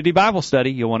recent community Bible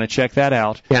study. You'll want to check that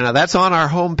out. Yeah, now that's on our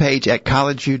homepage at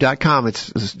collegeview.com.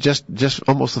 It's just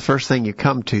almost the first thing you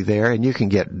come to there, and you can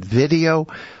get video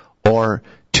or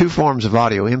two forms of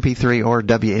audio, MP3 or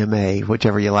WMA,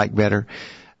 whichever you like better.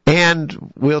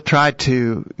 And we'll try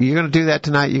to. You're going to do that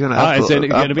tonight. You're going to it's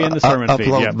going to be in the sermon feed.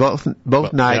 Upload Yep.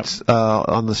 both nights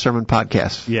on the sermon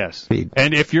podcast. Yes. Feed.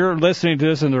 And if you're listening to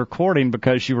this in the recording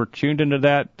because you were tuned into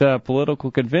that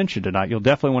political convention tonight, you'll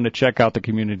definitely want to check out the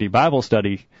community Bible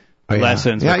study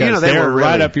lessons. Yeah, because they were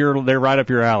right up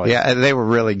your alley. Yeah, they were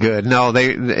really good. No,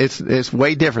 it's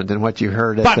way different than what you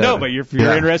heard. But if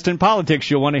you're interested in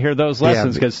politics, you'll want to hear those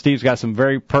lessons because Steve's got some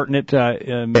very pertinent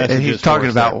messages. And he's talking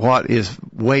about what is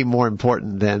way more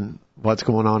important than what's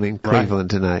going on in Cleveland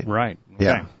tonight. Right. Okay.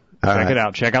 Yeah. Check it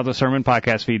out. Check out the sermon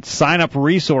podcast feed. Sign up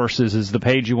resources is the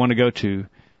page you want to go to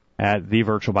at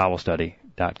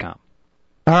thevirtualbiblestudy.com.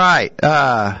 All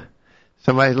right.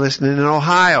 Somebody listening in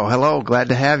Ohio. Hello, glad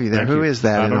to have you there. Who is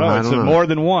that? I don't know. It's more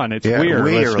than one. It's we're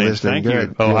listening. Thank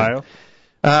you, Ohio.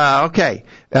 Okay.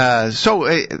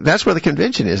 So that's where the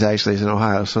convention is, actually, is in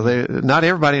Ohio. So not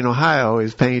everybody in Ohio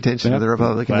is paying attention to the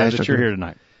Republican National. Glad that you're here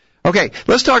tonight. Okay,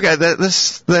 let's talk.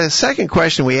 The second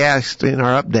question we asked in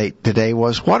our update today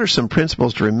was, what are some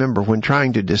principles to remember when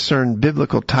trying to discern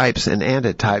biblical types and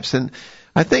antitypes? And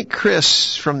I think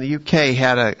Chris from the UK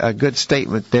had a good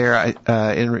statement there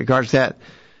in regards to that.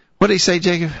 What did he say,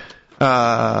 Jacob?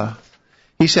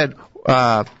 He said,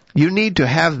 you need to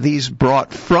have these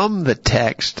brought from the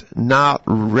text, not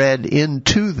read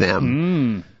into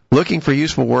them. Looking for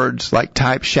useful words like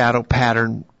type, shadow,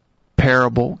 pattern,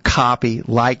 parable, copy,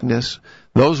 likeness.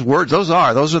 Those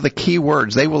are the key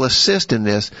words. They will assist in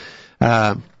this.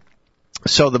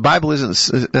 So the Bible isn't,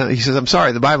 he says, I'm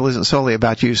sorry, the Bible isn't solely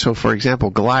about you. So, for example,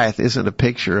 Goliath isn't a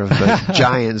picture of the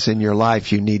giants in your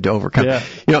life you need to overcome. Yeah.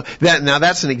 Now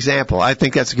that's an example. I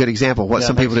think that's a good example of what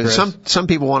some people do. Chris. Some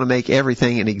people want to make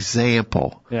everything an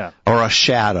example. Yeah. Or a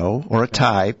shadow or a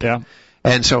type. Yeah.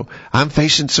 And so I'm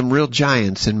facing some real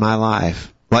giants in my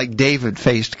life, like David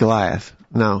faced Goliath.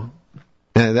 No.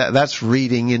 That's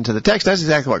reading into the text. That's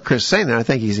exactly what Chris is saying there. I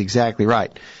think he's exactly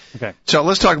right. Okay. So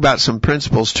let's talk about some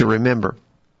principles to remember.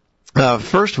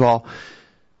 First of all,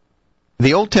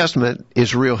 the Old Testament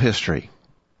is real history.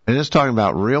 And it's talking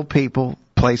about real people,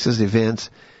 places, events.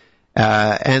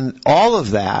 And all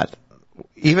of that,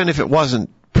 even if it wasn't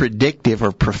predictive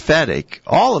or prophetic,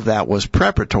 all of that was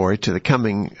preparatory to the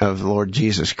coming of the Lord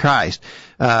Jesus Christ.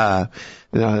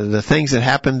 The things that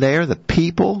happened there, the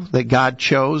people that God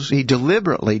chose, He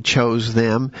deliberately chose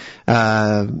them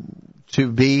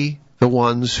to be the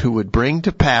ones who would bring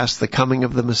to pass the coming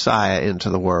of the Messiah into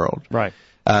the world. Right.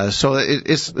 So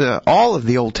it's all of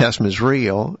the Old Testament is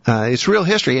real. It's real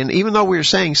history. And even though we're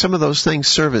saying some of those things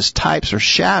serve as types or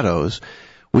shadows,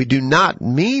 we do not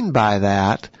mean by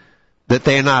that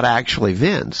they are not actually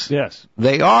events. Yes.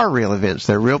 They are real events.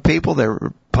 They're real people.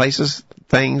 They're places,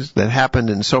 things that happened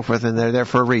and so forth, and they're there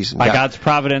for a reason. By God's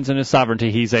providence and His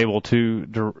sovereignty, He's able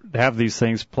to have these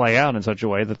things play out in such a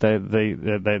way that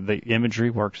the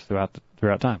imagery works throughout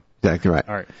time. Exactly right.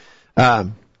 All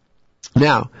right.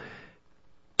 Now,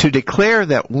 to declare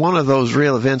that one of those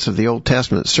real events of the Old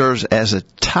Testament serves as a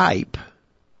type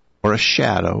or a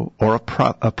shadow or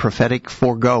a prophetic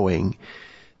foregoing,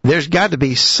 there's got to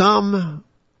be some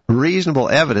reasonable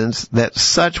evidence that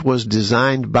such was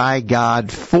designed by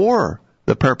God for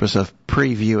the purpose of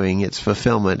previewing its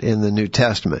fulfillment in the New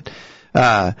Testament.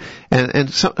 And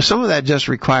some of that just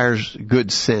requires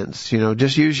good sense.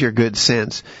 Just use your good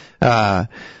sense.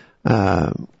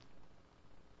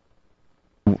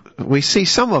 We see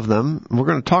some of them. We're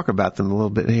going to talk about them a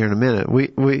little bit here in a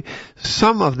minute.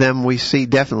 Some of them we see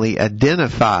definitely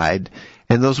identified,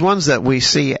 and those ones that we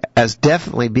see as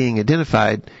definitely being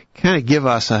identified kind of give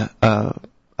us a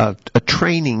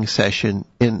training session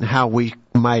in how we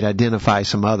might identify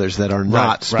some others that are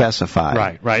not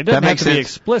specified. Right. It doesn't have to be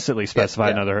explicitly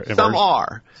specified in other versions. Some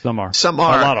are. Some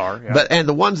are. A lot are. Yeah. And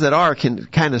the ones that are can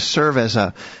kind of serve as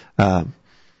as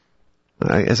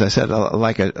I said,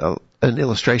 like an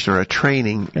illustration or a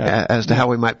training as to how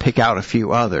we might pick out a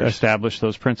few others. Establish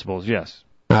those principles, yes.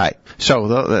 All right.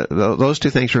 So those two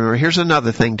things to remember. Here's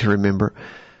another thing to remember.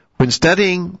 When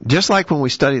studying, just like when we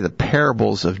study the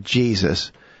parables of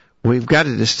Jesus, we've got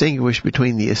to distinguish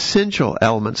between the essential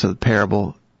elements of the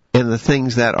parable and the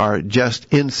things that are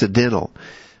just incidental.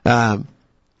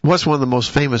 What's one of the most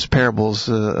famous parables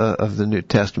of the New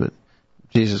Testament?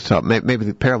 Jesus taught, maybe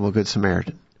the parable of the Good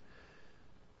Samaritan.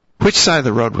 Which side of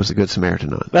the road was the Good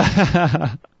Samaritan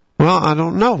on? Well, I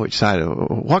don't know which side.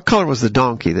 What color was the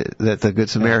donkey that the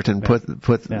Good Samaritan put?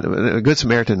 The Good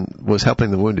Samaritan was helping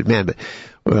the wounded man,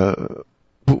 but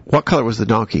what color was the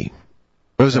donkey?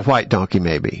 It was a white donkey,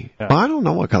 maybe. Yeah. Well, I don't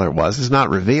know what color it was. It's not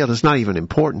revealed. It's not even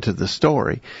important to the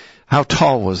story. How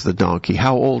tall was the donkey?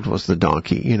 How old was the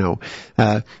donkey?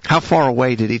 How far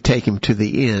away did he take him to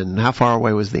the inn? How far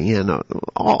away was the inn?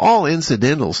 All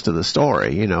incidentals to the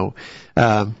story,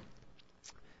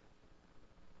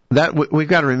 That we've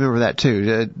got to remember that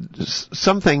too.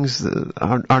 Some things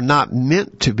are not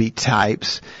meant to be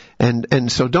types, and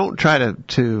so don't try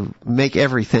to make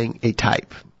everything a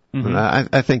type.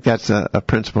 Mm-hmm. I think that's a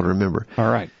principle to remember. All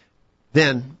right.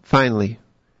 Then finally,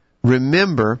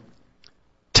 remember,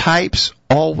 types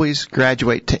always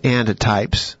graduate to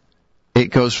antitypes.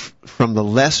 It goes from the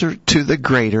lesser to the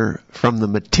greater, from the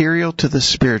material to the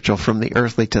spiritual, from the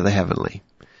earthly to the heavenly.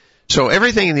 So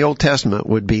everything in the Old Testament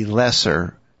would be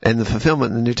lesser, and the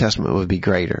fulfillment in the New Testament would be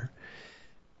greater.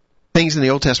 Things in the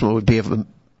Old Testament would be of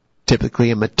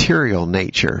typically a material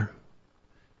nature.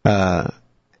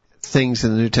 Things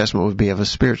in the New Testament would be of a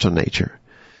spiritual nature.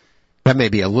 That may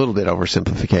be a little bit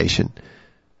oversimplification,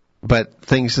 but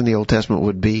things in the Old Testament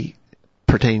would be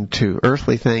pertaining to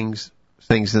earthly things.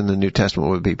 Things in the New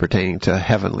Testament would be pertaining to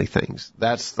heavenly things.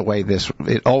 That's the way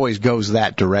it always goes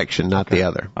that direction, not the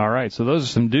other. All right, so those are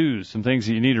some do's, some things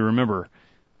that you need to remember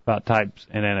about types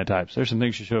and antitypes. There's some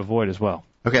things you should avoid as well.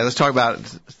 Okay, let's talk about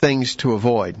things to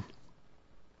avoid.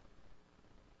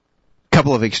 A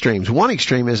couple of extremes. One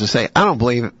extreme is to say, I don't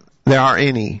believe there are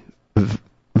any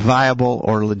viable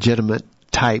or legitimate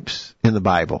types in the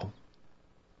Bible.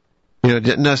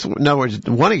 In other words,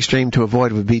 one extreme to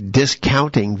avoid would be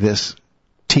discounting this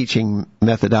teaching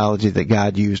methodology that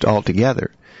God used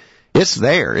altogether. It's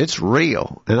there. It's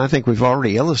real. And I think we've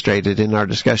already illustrated in our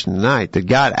discussion tonight that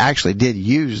God actually did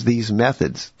use these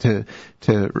methods to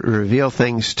reveal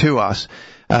things to us.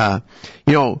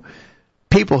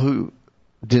 People who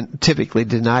typically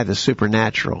deny the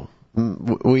supernatural,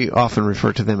 we often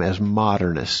refer to them as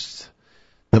modernists.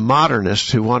 The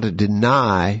modernists who want to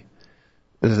deny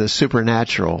the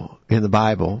supernatural in the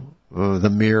Bible, the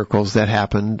miracles that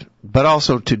happened, but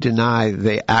also to deny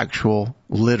the actual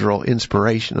literal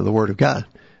inspiration of the Word of God.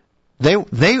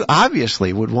 They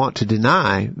obviously would want to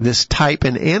deny this type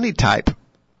and antitype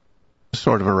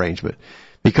sort of arrangement,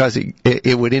 because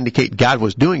it would indicate God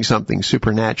was doing something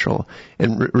supernatural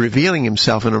and revealing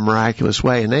Himself in a miraculous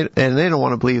way, and they don't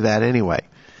want to believe that anyway.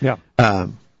 Yeah.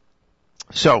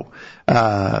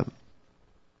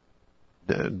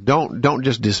 Don't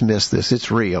just dismiss this.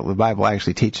 It's real. The Bible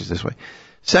actually teaches this way.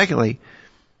 Secondly,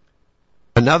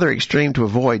 another extreme to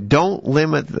avoid, don't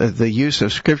limit the use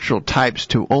of scriptural types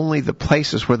to only the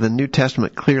places where the New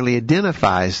Testament clearly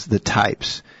identifies the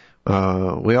types.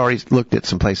 We already looked at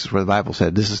some places where the Bible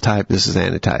said, this is type, this is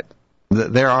antitype.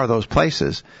 There are those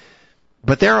places.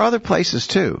 But there are other places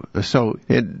too. So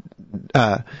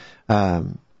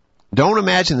don't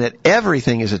imagine that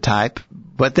everything is a type,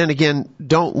 but then again,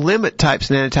 don't limit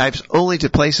types and antitypes only to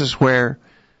places where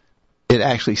it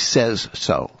actually says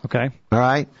so. Okay. All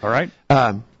right? All right.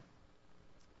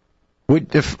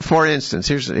 For instance,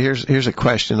 here's a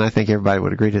question. I think everybody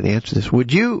would agree to the answer to this.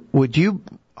 Would you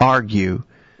argue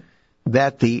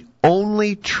that the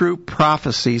only true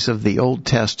prophecies of the Old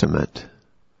Testament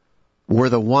were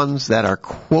the ones that are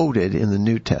quoted in the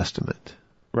New Testament?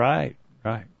 Right.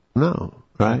 No.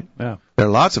 Right? Yeah. There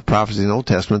are lots of prophecies in the Old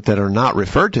Testament that are not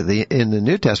referred to in the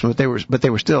New Testament, but they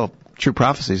were still true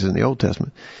prophecies in the Old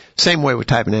Testament. Same way with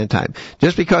type and antitype.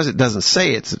 Just because it doesn't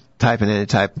say it's a type and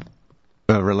antitype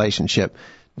relationship,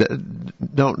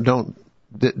 don't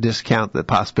discount the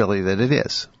possibility that it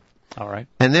is. All right.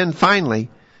 And then finally,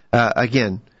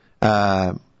 don't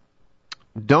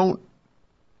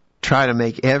try to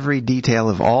make every detail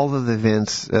of all of the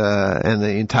events and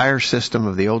the entire system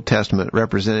of the Old Testament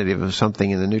representative of something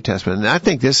in the New Testament. And I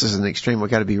think this is an extreme we've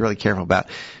got to be really careful about,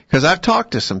 because I've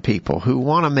talked to some people who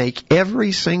want to make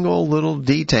every single little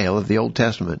detail of the Old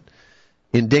Testament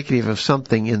indicative of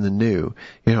something in the New.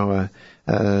 You know,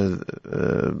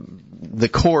 the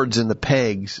cords and the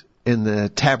pegs in the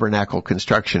tabernacle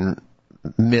construction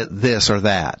meant this or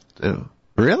that.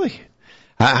 Really?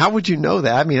 How would you know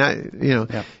that? I mean,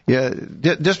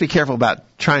 just be careful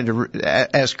about trying to,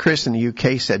 as Chris in the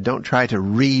UK said, don't try to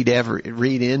read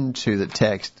into the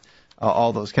text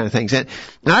all those kind of things. And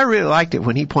I really liked it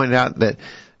when he pointed out that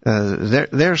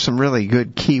there are some really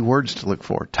good key words to look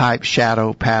for: type,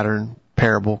 shadow, pattern,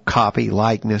 parable, copy,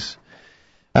 likeness.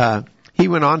 He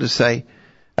went on to say,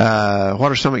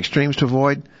 what are some extremes to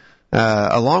avoid?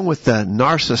 Along with the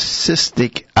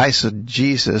narcissistic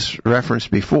eisegesis referenced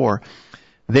before,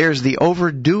 there's the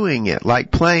overdoing it, like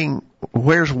playing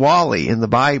Where's Wally in the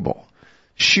Bible,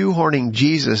 shoehorning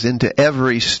Jesus into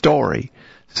every story.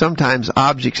 Sometimes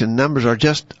objects and numbers are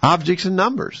just objects and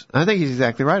numbers. I think he's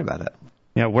exactly right about that.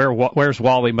 Yeah, Where's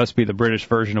Wally must be the British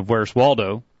version of Where's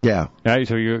Waldo. Yeah. Right,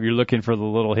 so you're looking for the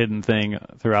little hidden thing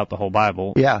throughout the whole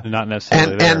Bible. Yeah. Not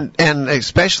necessarily there. And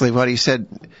especially what he said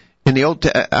in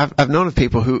the I've known of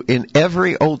people who in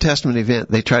every Old Testament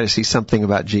event they try to see something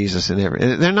about Jesus in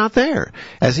every. They're not there.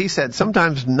 As he said,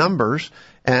 sometimes numbers.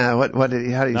 How do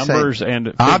you say? Numbers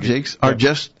and objects are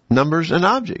just numbers and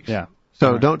objects. Yeah.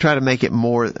 So don't try to make it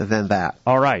more than that.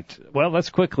 All right. Well,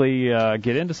 let's quickly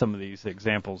get into some of these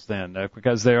examples then,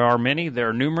 because there are many. There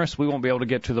are numerous. We won't be able to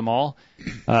get to them all.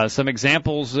 Some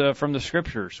examples from the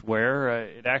Scriptures where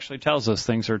it actually tells us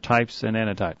things are types and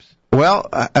antitypes. Well,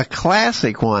 a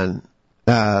classic one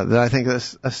that I think,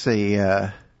 let's see,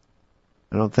 I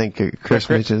don't think Chris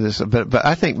mentioned this, but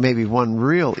I think maybe one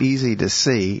real easy to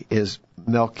see is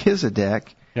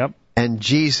Melchizedek and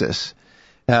Jesus.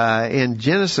 In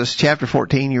Genesis chapter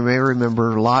 14, you may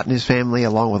remember Lot and his family,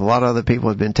 along with a lot of other people,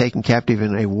 had been taken captive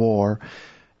in a war.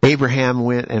 Abraham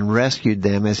went and rescued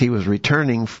them as he was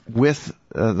returning with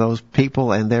those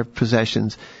people and their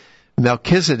possessions.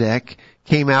 Melchizedek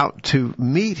came out to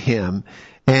meet him.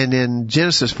 And in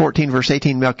Genesis 14, verse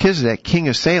 18, Melchizedek, king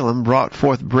of Salem, brought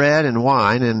forth bread and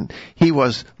wine, and he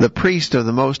was the priest of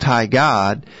the Most High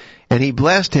God. And he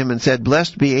blessed him and said,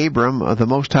 Blessed be Abram of the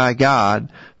Most High God,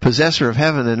 possessor of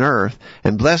heaven and earth,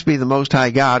 and blessed be the Most High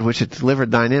God, which hath delivered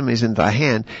thine enemies into thy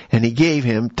hand. And he gave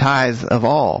him tithe of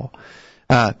all.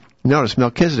 Notice,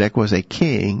 Melchizedek was a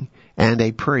king and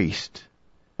a priest.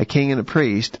 A king and a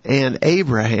priest. And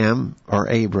Abraham, or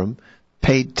Abram,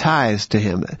 paid tithes to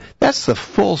him. That's the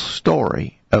full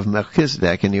story of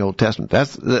Melchizedek in the Old Testament.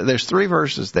 There's 3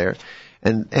 verses there.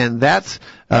 And that's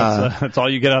all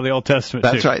you get out of the Old Testament.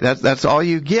 That's right. That's all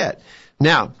you get.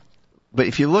 Now, but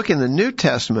if you look in the New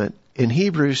Testament, in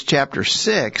Hebrews chapter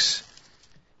 6,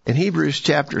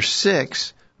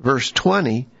 verse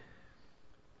 20,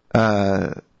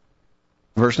 verse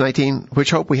 19,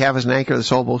 which hope we have as an anchor of the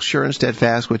soul, both sure and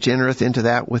steadfast, which entereth into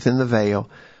that within the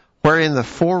veil, wherein the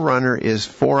forerunner is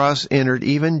for us entered,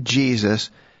 even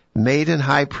Jesus, made an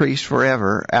high priest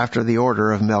forever after the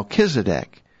order of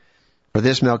Melchizedek. For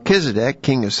this Melchizedek,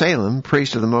 king of Salem,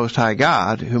 priest of the Most High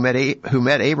God, who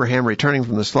met Abraham returning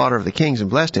from the slaughter of the kings and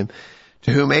blessed him,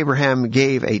 to whom Abraham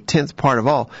gave a 10th part of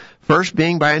all, first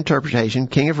being by interpretation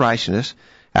king of righteousness,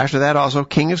 after that also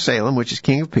king of Salem, which is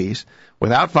king of peace,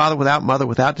 without father, without mother,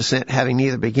 without descent, having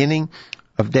neither beginning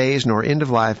of days nor end of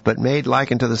life, but made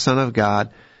like unto the Son of God,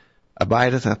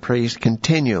 abideth a priest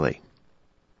continually.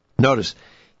 Notice,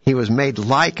 he was made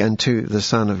like unto the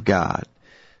Son of God.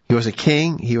 He was a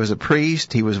king, he was a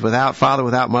priest, he was without father,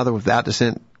 without mother, without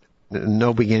descent,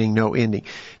 no beginning, no ending.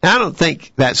 Now, I don't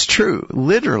think that's true,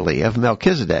 literally, of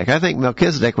Melchizedek. I think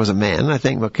Melchizedek was a man. I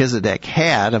think Melchizedek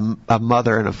had a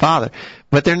mother and a father,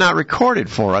 but they're not recorded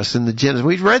for us in the Genesis.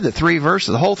 We've read the 3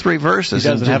 verses, the whole 3 verses. He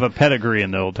doesn't have a pedigree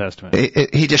in the Old Testament.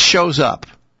 He just shows up.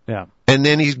 Yeah. And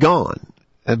then he's gone.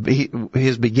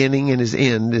 His beginning and his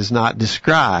end is not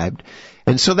described.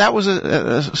 And so that was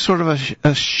a sort of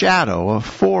a shadow, a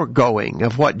foregoing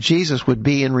of what Jesus would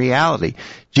be in reality.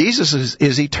 Jesus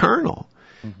is eternal.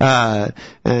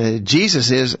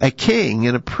 Jesus is a king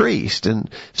and a priest. And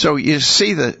so you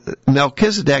see that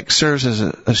Melchizedek serves as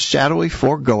a shadowy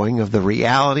foregoing of the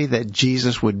reality that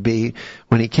Jesus would be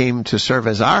when he came to serve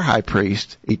as our high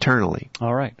priest eternally.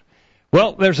 All right.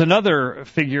 Well, there's another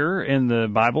figure in the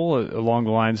Bible along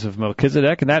the lines of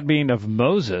Melchizedek, and that being of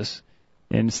Moses.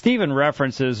 And Stephen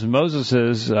references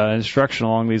Moses' instruction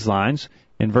along these lines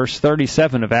In verse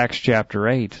 37 of Acts chapter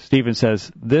 8, Stephen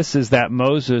says, "This is that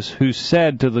Moses who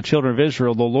said to the children of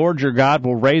Israel, 'The Lord your God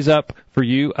will raise up for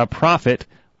you a prophet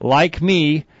like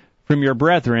me from your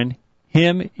brethren.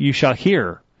 Him you shall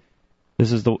hear.'"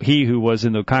 This is he who was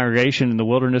in the congregation in the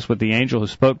wilderness with the angel who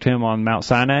spoke to him on Mount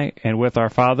Sinai, and with our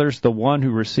fathers, the one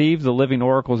who received the living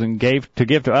oracles and gave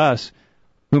to us,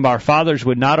 whom our fathers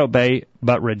would not obey,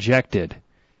 but rejected.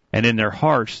 And in their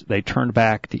hearts they turned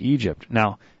back to Egypt.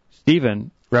 Now,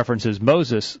 Stephen references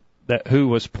Moses, who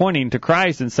was pointing to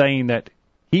Christ and saying that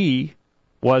he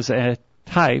was a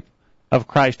type of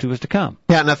Christ who was to come.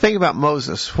 Yeah, now think about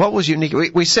Moses. What was unique?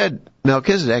 We said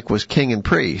Melchizedek was king and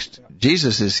priest.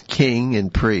 Jesus is king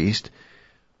and priest.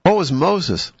 What was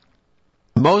Moses?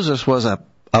 Moses was a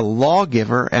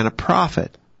lawgiver and a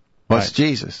prophet. What's right.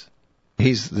 Jesus?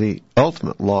 He's the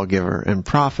ultimate lawgiver and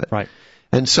prophet. Right.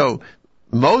 And so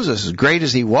Moses, as great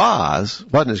as he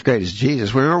wasn't as great as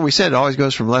Jesus. Remember, we said it always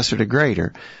goes from lesser to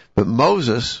greater. But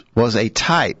Moses was a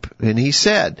type, and he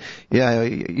said,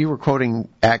 you were quoting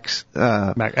Acts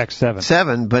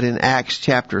 7, but in Acts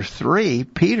chapter 3,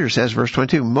 Peter says, verse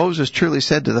 22, "Moses truly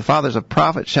said to the fathers, a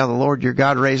prophet shall the Lord your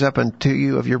God raise up unto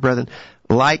you of your brethren,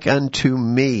 like unto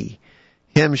me.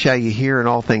 Him shall you hear in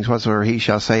all things whatsoever he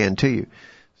shall say unto you."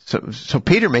 So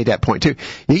Peter made that point too.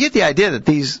 You get the idea that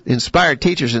these inspired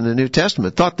teachers in the New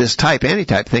Testament thought this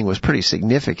type-antitype thing was pretty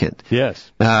significant.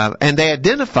 Yes. And they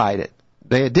identified it.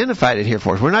 They identified it here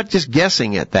for us. We're not just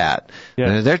guessing at that.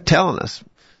 Yes. They're telling us.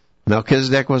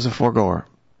 Melchizedek was a foregoer.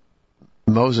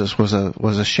 Moses was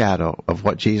a shadow of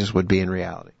what Jesus would be in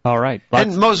reality. All right.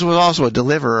 And Moses was also a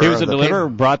deliverer. He was a deliverer,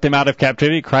 brought them out of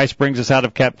captivity. Christ brings us out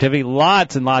of captivity.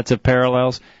 Lots and lots of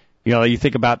parallels. You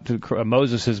think about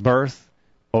Moses' birth.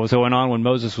 What was going on when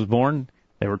Moses was born?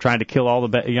 They were trying to kill all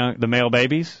the male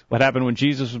babies. What happened when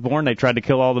Jesus was born? They tried to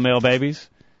kill all the male babies.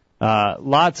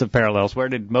 Lots of parallels. Where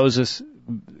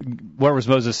was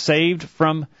Moses saved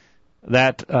from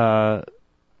that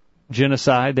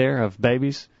genocide there of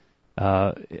babies?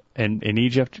 In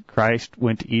Egypt, Christ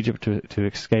went to Egypt to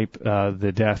escape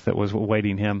the death that was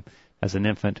awaiting him as an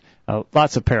infant.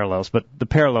 Lots of parallels, but the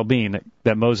parallel being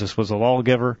that Moses was a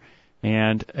lawgiver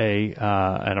and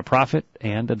a prophet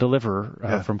and a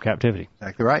deliverer from captivity.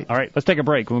 Exactly right. All right, let's take a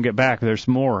break. When we get back, there's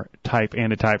more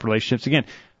type-antitype relationships. Again,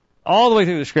 all the way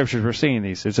through the Scriptures, we're seeing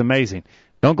these. It's amazing.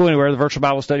 Don't go anywhere. The virtual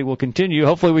Bible study will continue,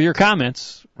 hopefully with your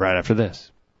comments, right after this.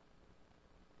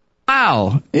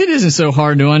 Wow, it isn't so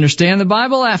hard to understand the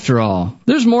Bible after all.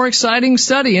 There's more exciting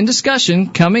study and discussion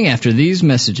coming after these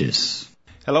messages.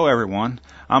 Hello, everyone.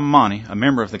 I'm Monty, a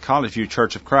member of the College View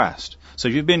Church of Christ. So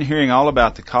you've been hearing all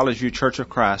about the College View Church of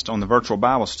Christ on the virtual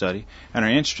Bible study and are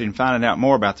interested in finding out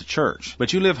more about the church.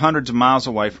 But you live hundreds of miles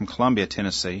away from Columbia,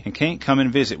 Tennessee, and can't come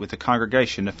and visit with the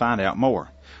congregation to find out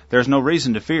more. There's no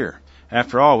reason to fear.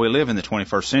 After all, we live in the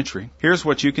 21st century. Here's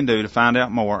what you can do to find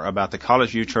out more about the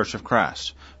College View Church of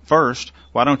Christ. First,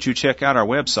 why don't you check out our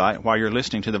website while you're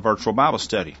listening to the virtual Bible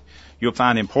study? You'll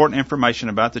find important information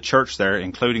about the church there,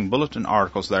 including bulletin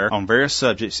articles there on various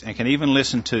subjects, and can even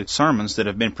listen to sermons that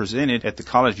have been presented at the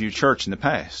College View Church in the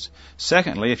past.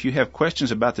 Secondly, if you have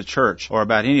questions about the church or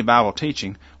about any Bible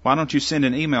teaching, why don't you send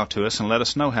an email to us and let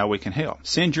us know how we can help?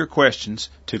 Send your questions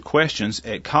to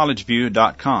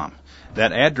questions@collegeview.com.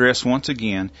 That address, once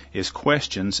again, is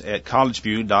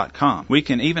questions@collegeview.com. We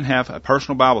can even have a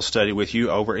personal Bible study with you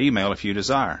over email if you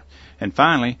desire. And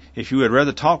finally, if you would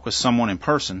rather talk with someone in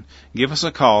person, give us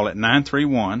a call at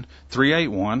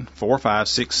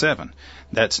 931-381-4567.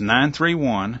 That's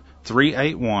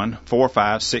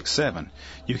 931-381-4567.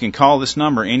 You can call this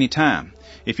number any time.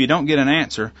 If you don't get an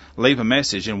answer, leave a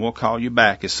message and we'll call you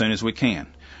back as soon as we can.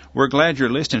 We're glad you're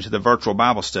listening to the virtual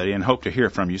Bible study and hope to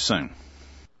hear from you soon.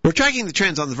 We're tracking the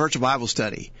trends on the virtual Bible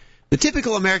study. The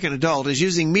typical American adult is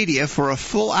using media for a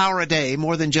full hour a day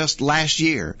more than just last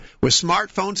year, with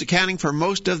smartphones accounting for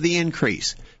most of the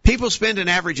increase. People spend an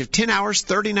average of 10 hours,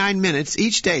 39 minutes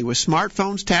each day with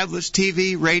smartphones, tablets,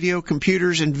 TV, radio,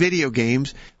 computers, and video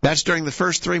games. That's during the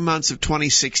first 3 months of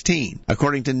 2016,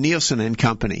 according to Nielsen and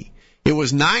Company. It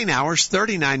was 9 hours,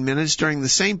 39 minutes during the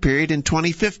same period in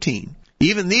 2015.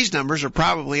 Even these numbers are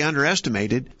probably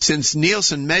underestimated, since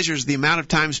Nielsen measures the amount of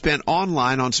time spent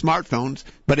online on smartphones,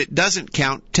 but it doesn't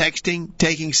count texting,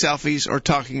 taking selfies, or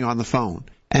talking on the phone.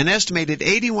 An estimated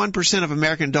 81% of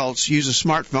American adults use a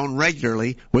smartphone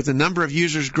regularly, with the number of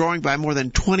users growing by more than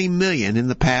 20 million in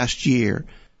the past year.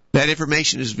 That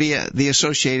information is via the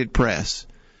Associated Press.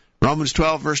 Romans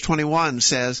 12, verse 21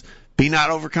 says, "Be not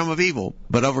overcome of evil,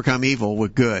 but overcome evil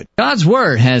with good." God's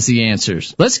Word has the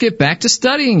answers. Let's get back to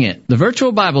studying it. The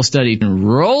virtual Bible study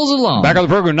rolls along. Back on the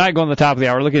program tonight, going to the top of the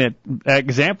hour, looking at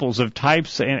examples of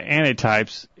types and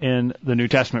antitypes in the New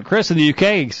Testament. Chris in the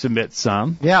UK submits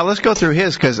some. Yeah, let's go through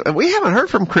his, because we haven't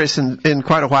heard from Chris in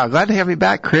quite a while. Glad to have you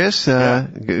back, Chris.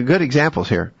 Good examples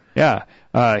here. Yeah.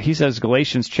 He says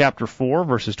Galatians chapter 4,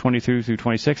 verses 22 through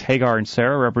 26, Hagar and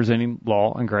Sarah representing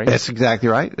law and grace. That's exactly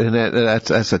right. And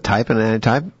that's a type and an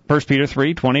antitype. 1 Peter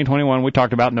 3, 20 and 21, we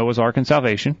talked about Noah's Ark and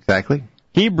salvation. Exactly.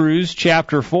 Hebrews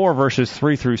chapter 4, verses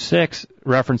 3 through 6,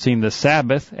 referencing the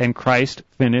Sabbath and Christ's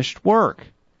finished work.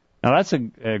 Now that's a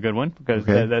good one,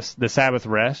 because the Sabbath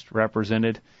rest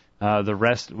represented the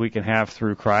rest we can have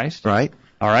through Christ. Right.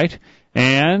 All right.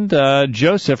 And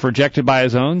Joseph, rejected by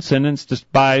his own, sentenced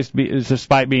despite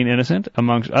being innocent,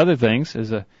 amongst other things,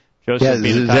 is Joseph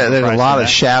being the there's a lot of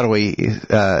shadowy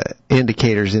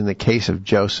indicators in the case of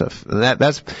Joseph. And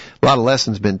that's a lot of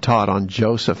lessons been taught on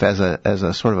Joseph as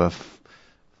a sort of a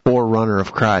forerunner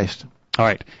of Christ. All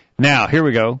right. Now, here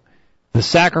we go. The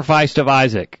sacrifice of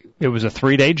Isaac. It was a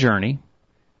 3-day journey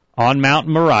on Mount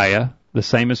Moriah, the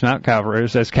same as Mount Calvary,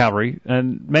 as Calvary,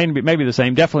 and maybe the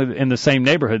same, definitely in the same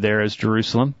neighborhood there as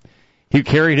Jerusalem. He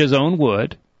carried his own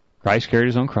wood. Christ carried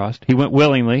his own cross. He went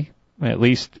willingly.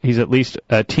 He's at least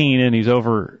a teen, and he's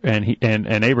over, and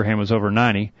Abraham was over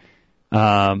 90,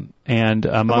 and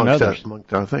among others.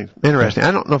 Amongst other things. Interesting.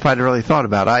 I don't know if I'd really thought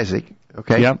about Isaac.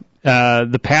 Okay. Yep.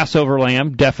 The Passover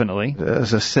lamb, definitely.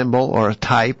 As a symbol or a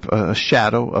type, a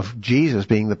shadow of Jesus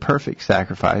being the perfect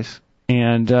sacrifice.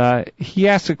 And he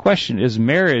asks a question, is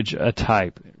marriage a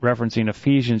type? Referencing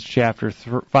Ephesians chapter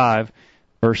 5,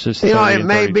 verses 30 and 32. It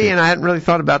may be, and I hadn't really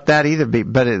thought about that either,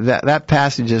 but that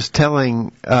passage is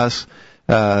telling us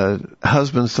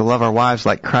husbands to love our wives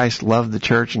like Christ loved the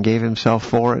church and gave himself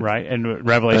for it. Right, and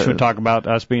Revelation would talk about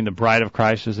us being the bride of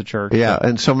Christ as the church. Yeah,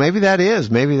 and so maybe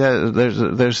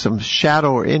there's some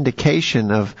shadow or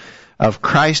indication of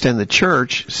Christ and the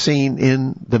church seen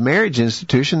in the marriage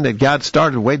institution that God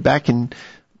started way back in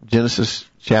Genesis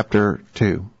chapter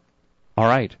 2. All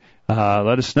right.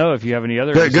 Let us know if you have any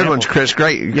other examples. Good ones, Chris.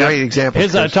 Great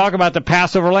examples. His talk about the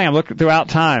Passover lamb. Look, throughout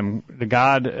time,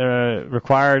 God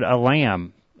required a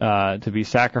lamb to be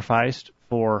sacrificed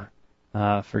for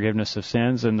forgiveness of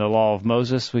sins. In the law of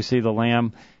Moses, we see the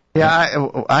lamb. Yeah,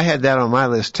 I had that on my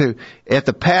list too. At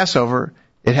the Passover,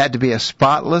 it had to be a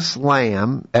spotless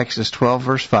lamb, Exodus 12,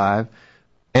 verse 5,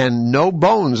 and no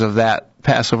bones of that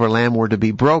Passover lamb were to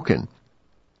be broken,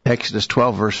 Exodus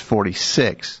 12, verse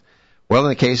 46. Well, in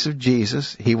the case of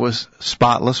Jesus, he was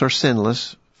spotless or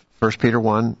sinless, 1 Peter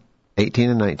 1, 18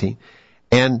 and 19.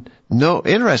 And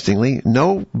interestingly,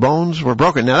 no bones were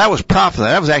broken. Now, that was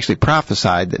prophesied. That was actually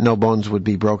prophesied that no bones would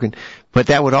be broken. But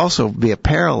that would also be a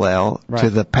parallel to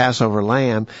the Passover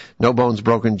lamb. No bones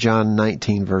broken, John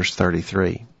 19, verse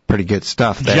 33. Pretty good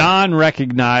stuff there. John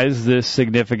recognized this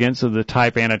significance of the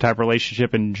type-antitype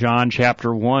relationship in John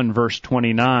chapter 1, verse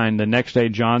 29. The next day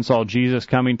John saw Jesus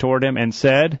coming toward him and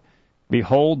said,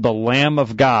 "Behold the Lamb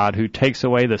of God who takes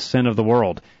away the sin of the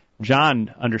world."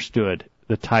 John understood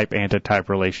the type-antitype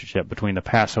relationship between the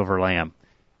Passover lamb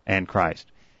and Christ.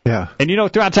 Yeah. And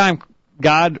throughout time,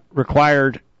 God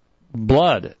required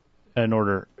blood in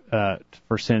order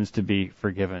for sins to be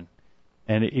forgiven.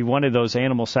 And he wanted those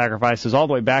animal sacrifices all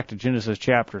the way back to Genesis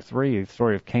chapter 3, the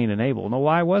story of Cain and Abel. Now,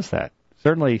 why was that?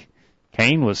 Certainly,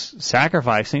 Cain was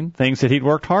sacrificing things that he'd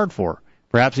worked hard for.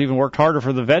 Perhaps even worked harder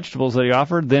for the vegetables that he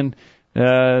offered than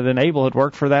Abel had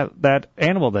worked for that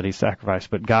animal that he sacrificed.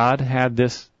 But God had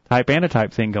this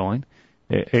type-antitype thing going,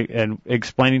 and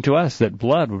explaining to us that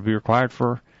blood would be required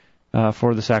for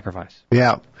the sacrifice.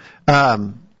 Yeah.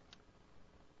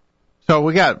 So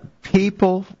we got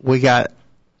people, we got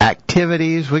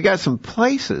activities, we got some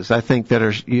places, I think, that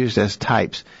are used as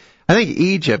types. I think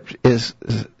Egypt is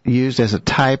used as a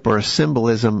type or a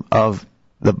symbolism of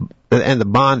the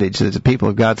bondage that the people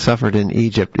of God suffered in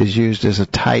Egypt is used as a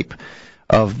type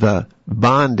of the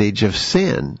bondage of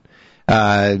sin.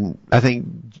 I think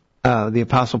the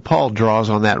Apostle Paul draws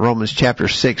on that, Romans chapter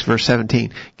 6, verse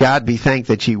 17. God be thanked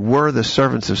that ye were the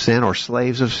servants of sin, or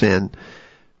slaves of sin,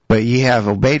 but ye have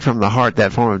obeyed from the heart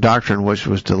that form of doctrine which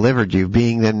was delivered you,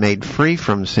 being then made free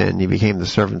from sin, ye became the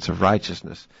servants of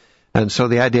righteousness. And so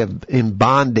the idea of in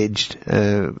bondage,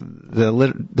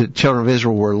 the children of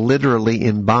Israel were literally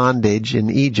in bondage in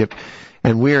Egypt,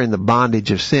 and we're in the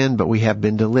bondage of sin, but we have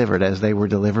been delivered. As they were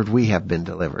delivered, we have been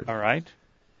delivered. All right.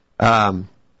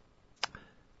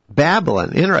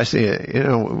 Babylon,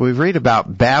 interesting, we read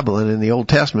about Babylon in the Old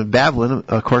Testament. Babylon,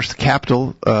 of course, the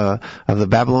capital of the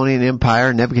Babylonian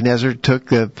Empire. Nebuchadnezzar took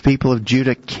the people of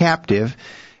Judah captive.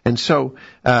 And so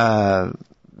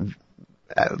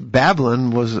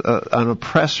Babylon was an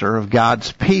oppressor of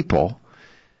God's people.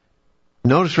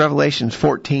 Notice Revelation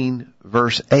 14,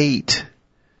 verse 8.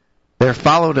 There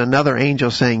followed another angel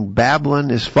saying,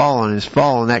 Babylon is fallen,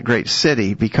 that great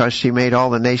city, because she made all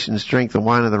the nations drink the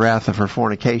wine of the wrath of her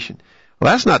fornication.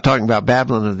 Well, that's not talking about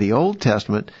Babylon of the Old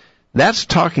Testament. That's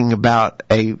talking about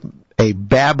a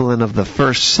Babylon of the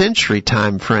first century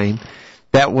time frame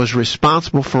that was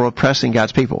responsible for oppressing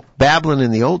God's people. Babylon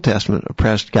in the Old Testament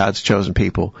oppressed God's chosen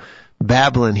people.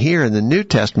 Babylon here in the New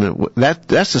Testament,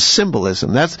 that's a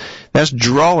symbolism. That's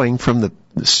drawing from the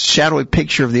shadowy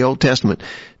picture of the Old Testament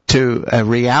to a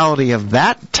reality of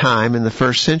that time in the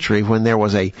first century when there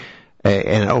was an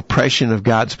oppression of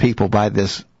God's people by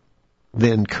this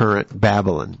then current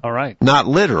Babylon. All right. Not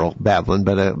literal Babylon,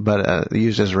 but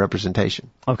used as a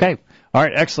representation. Okay. All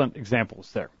right. Excellent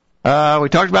examples there. We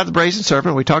talked about the brazen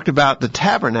serpent. We talked about the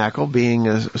tabernacle being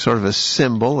a sort of a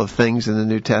symbol of things in the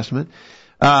New Testament.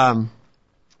 How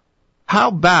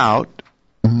about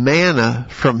manna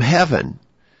from heaven?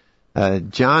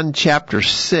 John chapter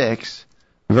 6,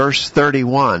 verse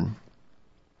 31.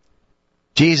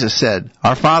 Jesus said,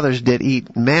 Our fathers did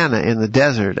eat manna in the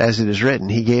desert, as it is written.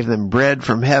 He gave them bread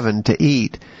from heaven to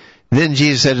eat. Then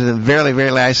Jesus said to them, Verily,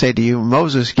 verily, I say to you,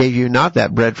 Moses gave you not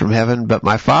that bread from heaven, but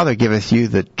my Father giveth you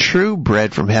the true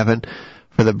bread from heaven.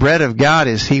 For the bread of God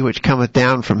is he which cometh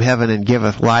down from heaven and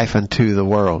giveth life unto the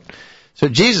world. So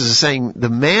Jesus is saying the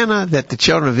manna that the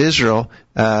children of Israel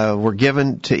were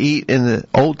given to eat in the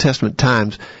Old Testament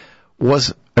times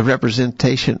was a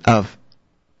representation of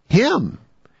Him.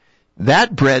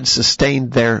 That bread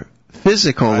sustained their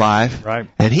physical life, right.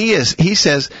 And He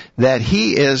says that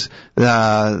He is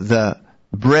the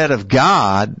bread of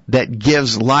God that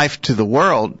gives life to the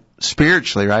world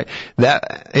spiritually, right?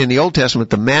 That in the Old Testament,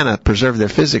 the manna preserved their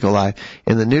physical life.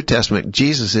 In the New Testament,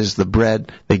 Jesus is the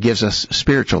bread that gives us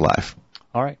spiritual life.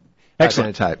 All right.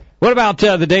 Excellent. Type. What about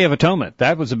the Day of Atonement?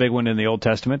 That was a big one in the Old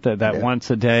Testament, that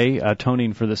once a day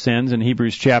atoning for the sins. And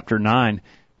Hebrews chapter 9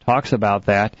 talks about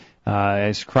that,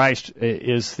 as Christ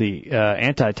is the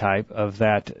antitype of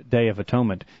that Day of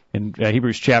Atonement. In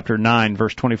Hebrews chapter 9,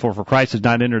 verse 24, For Christ has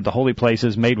not entered the holy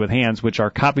places made with hands, which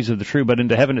are copies of the true, but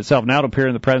into heaven itself, now to appear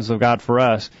in the presence of God for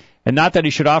us. And not that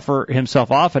he should offer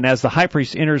himself often, as the high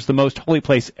priest enters the most holy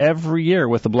place every year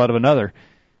with the blood of another.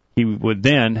 He would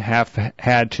then have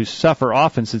had to suffer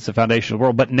often since the foundation of the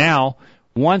world. But now,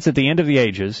 once at the end of the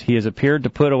ages, he has appeared to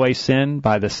put away sin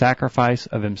by the sacrifice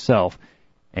of himself.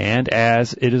 And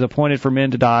as it is appointed for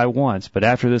men to die once, but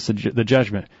after this the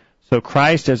judgment. So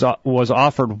Christ was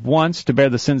offered once to bear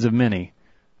the sins of many.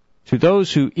 To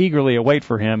those who eagerly await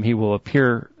for him, he will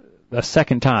appear a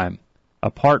second time,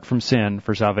 apart from sin,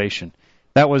 for salvation.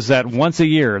 That was that once a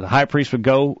year, the high priest would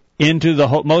go into the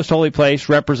most holy place,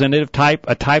 representative type,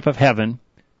 a type of heaven,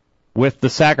 with the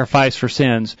sacrifice for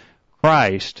sins.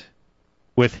 Christ,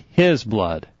 with his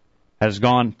blood, has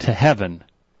gone to heaven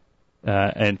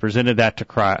and presented that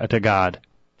to God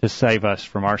to save us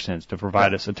from our sins, to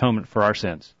provide us atonement for our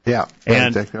sins. Yeah,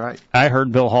 and exactly right. I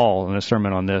heard Bill Hall in a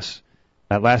sermon on this,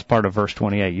 that last part of verse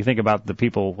 28. You think about the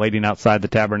people waiting outside the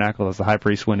tabernacle as the high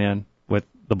priest went in with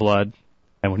the blood,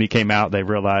 and when he came out, they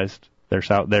realized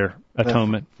their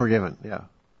atonement. Forgiven, yeah.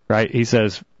 Right? He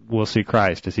says, we'll see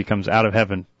Christ as he comes out of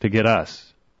heaven to get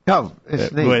us. Oh,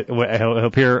 it's neat. He'll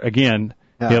appear again,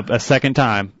 a second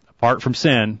time, apart from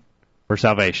sin, for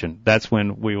salvation. That's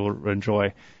when we will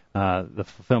enjoy the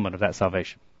fulfillment of that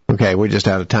salvation. Okay, we're just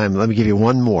out of time. Let me give you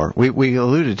one more. We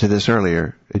alluded to this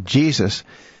earlier. Jesus,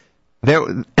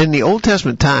 in the Old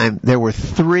Testament time, there were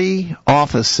 3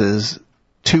 offices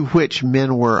to which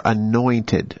men were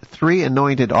anointed. 3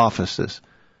 anointed offices: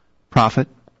 prophet,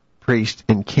 priest,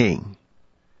 and king.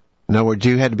 In other words,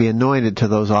 you had to be anointed to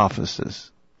those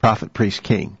offices: prophet, priest,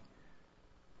 king.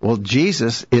 Well,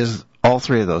 Jesus is all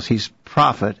 3 of those. He's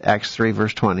prophet, Acts 3,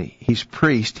 verse 20. He's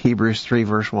priest, Hebrews 3,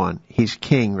 verse 1. He's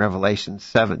king, Revelation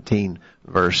 17,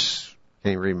 verse,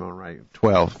 can't read them all right,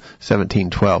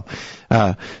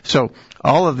 17:12. So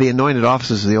all of the anointed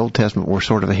offices of the Old Testament were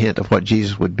sort of a hint of what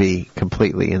Jesus would be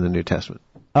completely in the New Testament.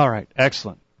 All right,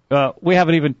 excellent. We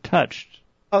haven't even touched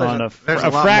on a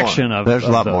fraction of There's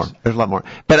a lot those. more. There's a lot more.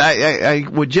 But I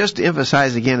would just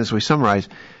emphasize again as we summarize,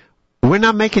 we're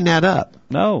not making that up.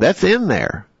 No. That's in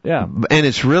there. Yeah. And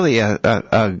it's really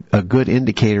a good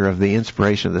indicator of the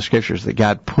inspiration of the Scriptures that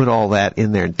God put all that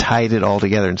in there and tied it all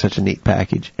together in such a neat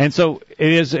package. And so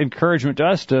it is encouragement to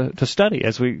us to study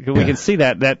as we can see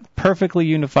that perfectly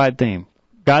unified theme,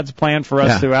 God's plan for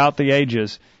us throughout the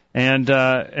ages, and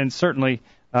certainly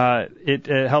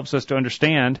it helps us to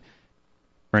understand.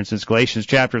 For instance, Galatians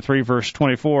chapter 3, verse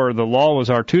 24, the law was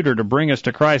our tutor to bring us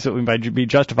to Christ that we might be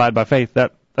justified by faith.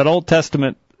 That Old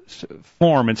Testament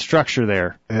form and structure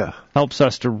there helps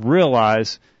us to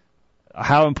realize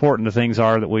how important the things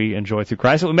are that we enjoy through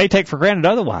Christ that we may take for granted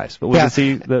otherwise, but we can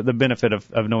see the benefit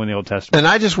of knowing the Old Testament. And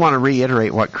I just want to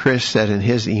reiterate what Chris said in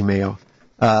his email.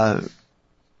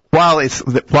 While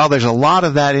there's a lot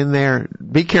of that in there,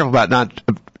 be careful about not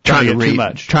trying to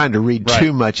read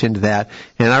too much into that.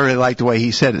 And I really like the way he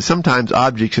said it. Sometimes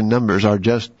objects and numbers are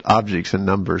just objects and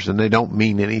numbers, and they don't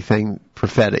mean anything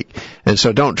prophetic. And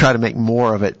so don't try to make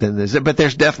more of it than this. But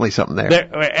there's definitely something there.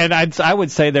 And I would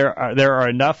say there are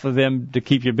enough of them to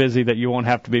keep you busy that you won't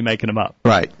have to be making them up.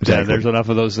 Right. Exactly. There's enough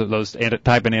of those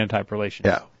type and antitype relations.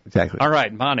 Yeah. Exactly. All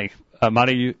right, Monty.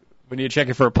 We need to check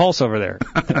it for a pulse over there.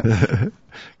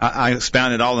 I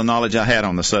expounded all the knowledge I had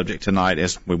on the subject tonight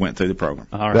as we went through the program.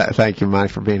 All right. Thank you, Mike,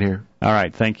 for being here. All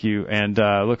right. Thank you. And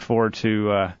look forward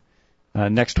to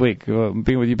next week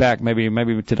being with you back.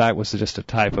 Maybe tonight was just a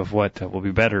type of what will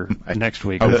be better next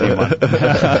week. With you, Monty.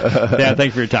 Yeah, thank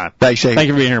you for your time. Thanks, Shane. Thank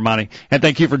you for being here, Monty. And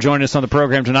thank you for joining us on the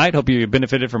program tonight. Hope you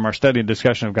benefited from our study and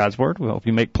discussion of God's Word. We hope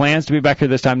you make plans to be back here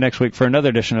this time next week for another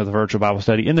edition of the Virtual Bible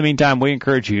Study. In the meantime, we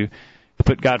encourage you to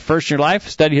put God first in your life,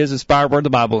 study His inspired Word, the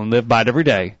Bible, and live by it every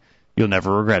day. You'll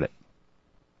never regret it.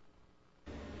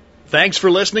 Thanks for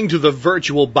listening to the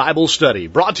Virtual Bible Study,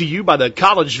 brought to you by the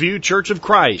College View Church of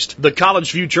Christ. The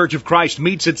College View Church of Christ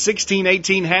meets at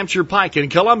 1618 Hampshire Pike in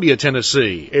Columbia,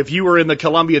 Tennessee. If you are in the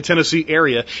Columbia, Tennessee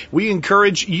area, we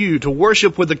encourage you to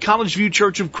worship with the College View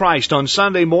Church of Christ on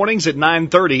Sunday mornings at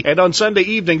 9:30 and on Sunday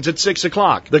evenings at 6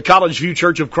 o'clock. The College View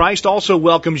Church of Christ also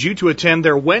welcomes you to attend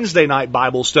their Wednesday night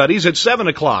Bible studies at 7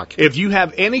 o'clock. If you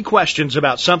have any questions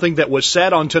about something that was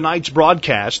said on tonight's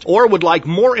broadcast or would like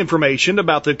more information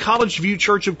about the College View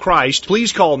Church of Christ,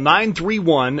 please call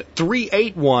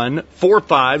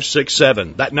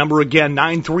 931-381-4567. That number again,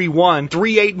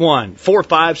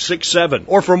 931-381-4567.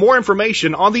 Or for more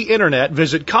information on the internet,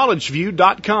 visit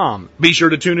collegeview.com. Be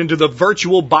sure to tune into the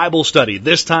Virtual Bible Study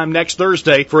this time next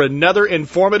Thursday for another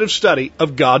informative study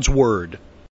of God's Word.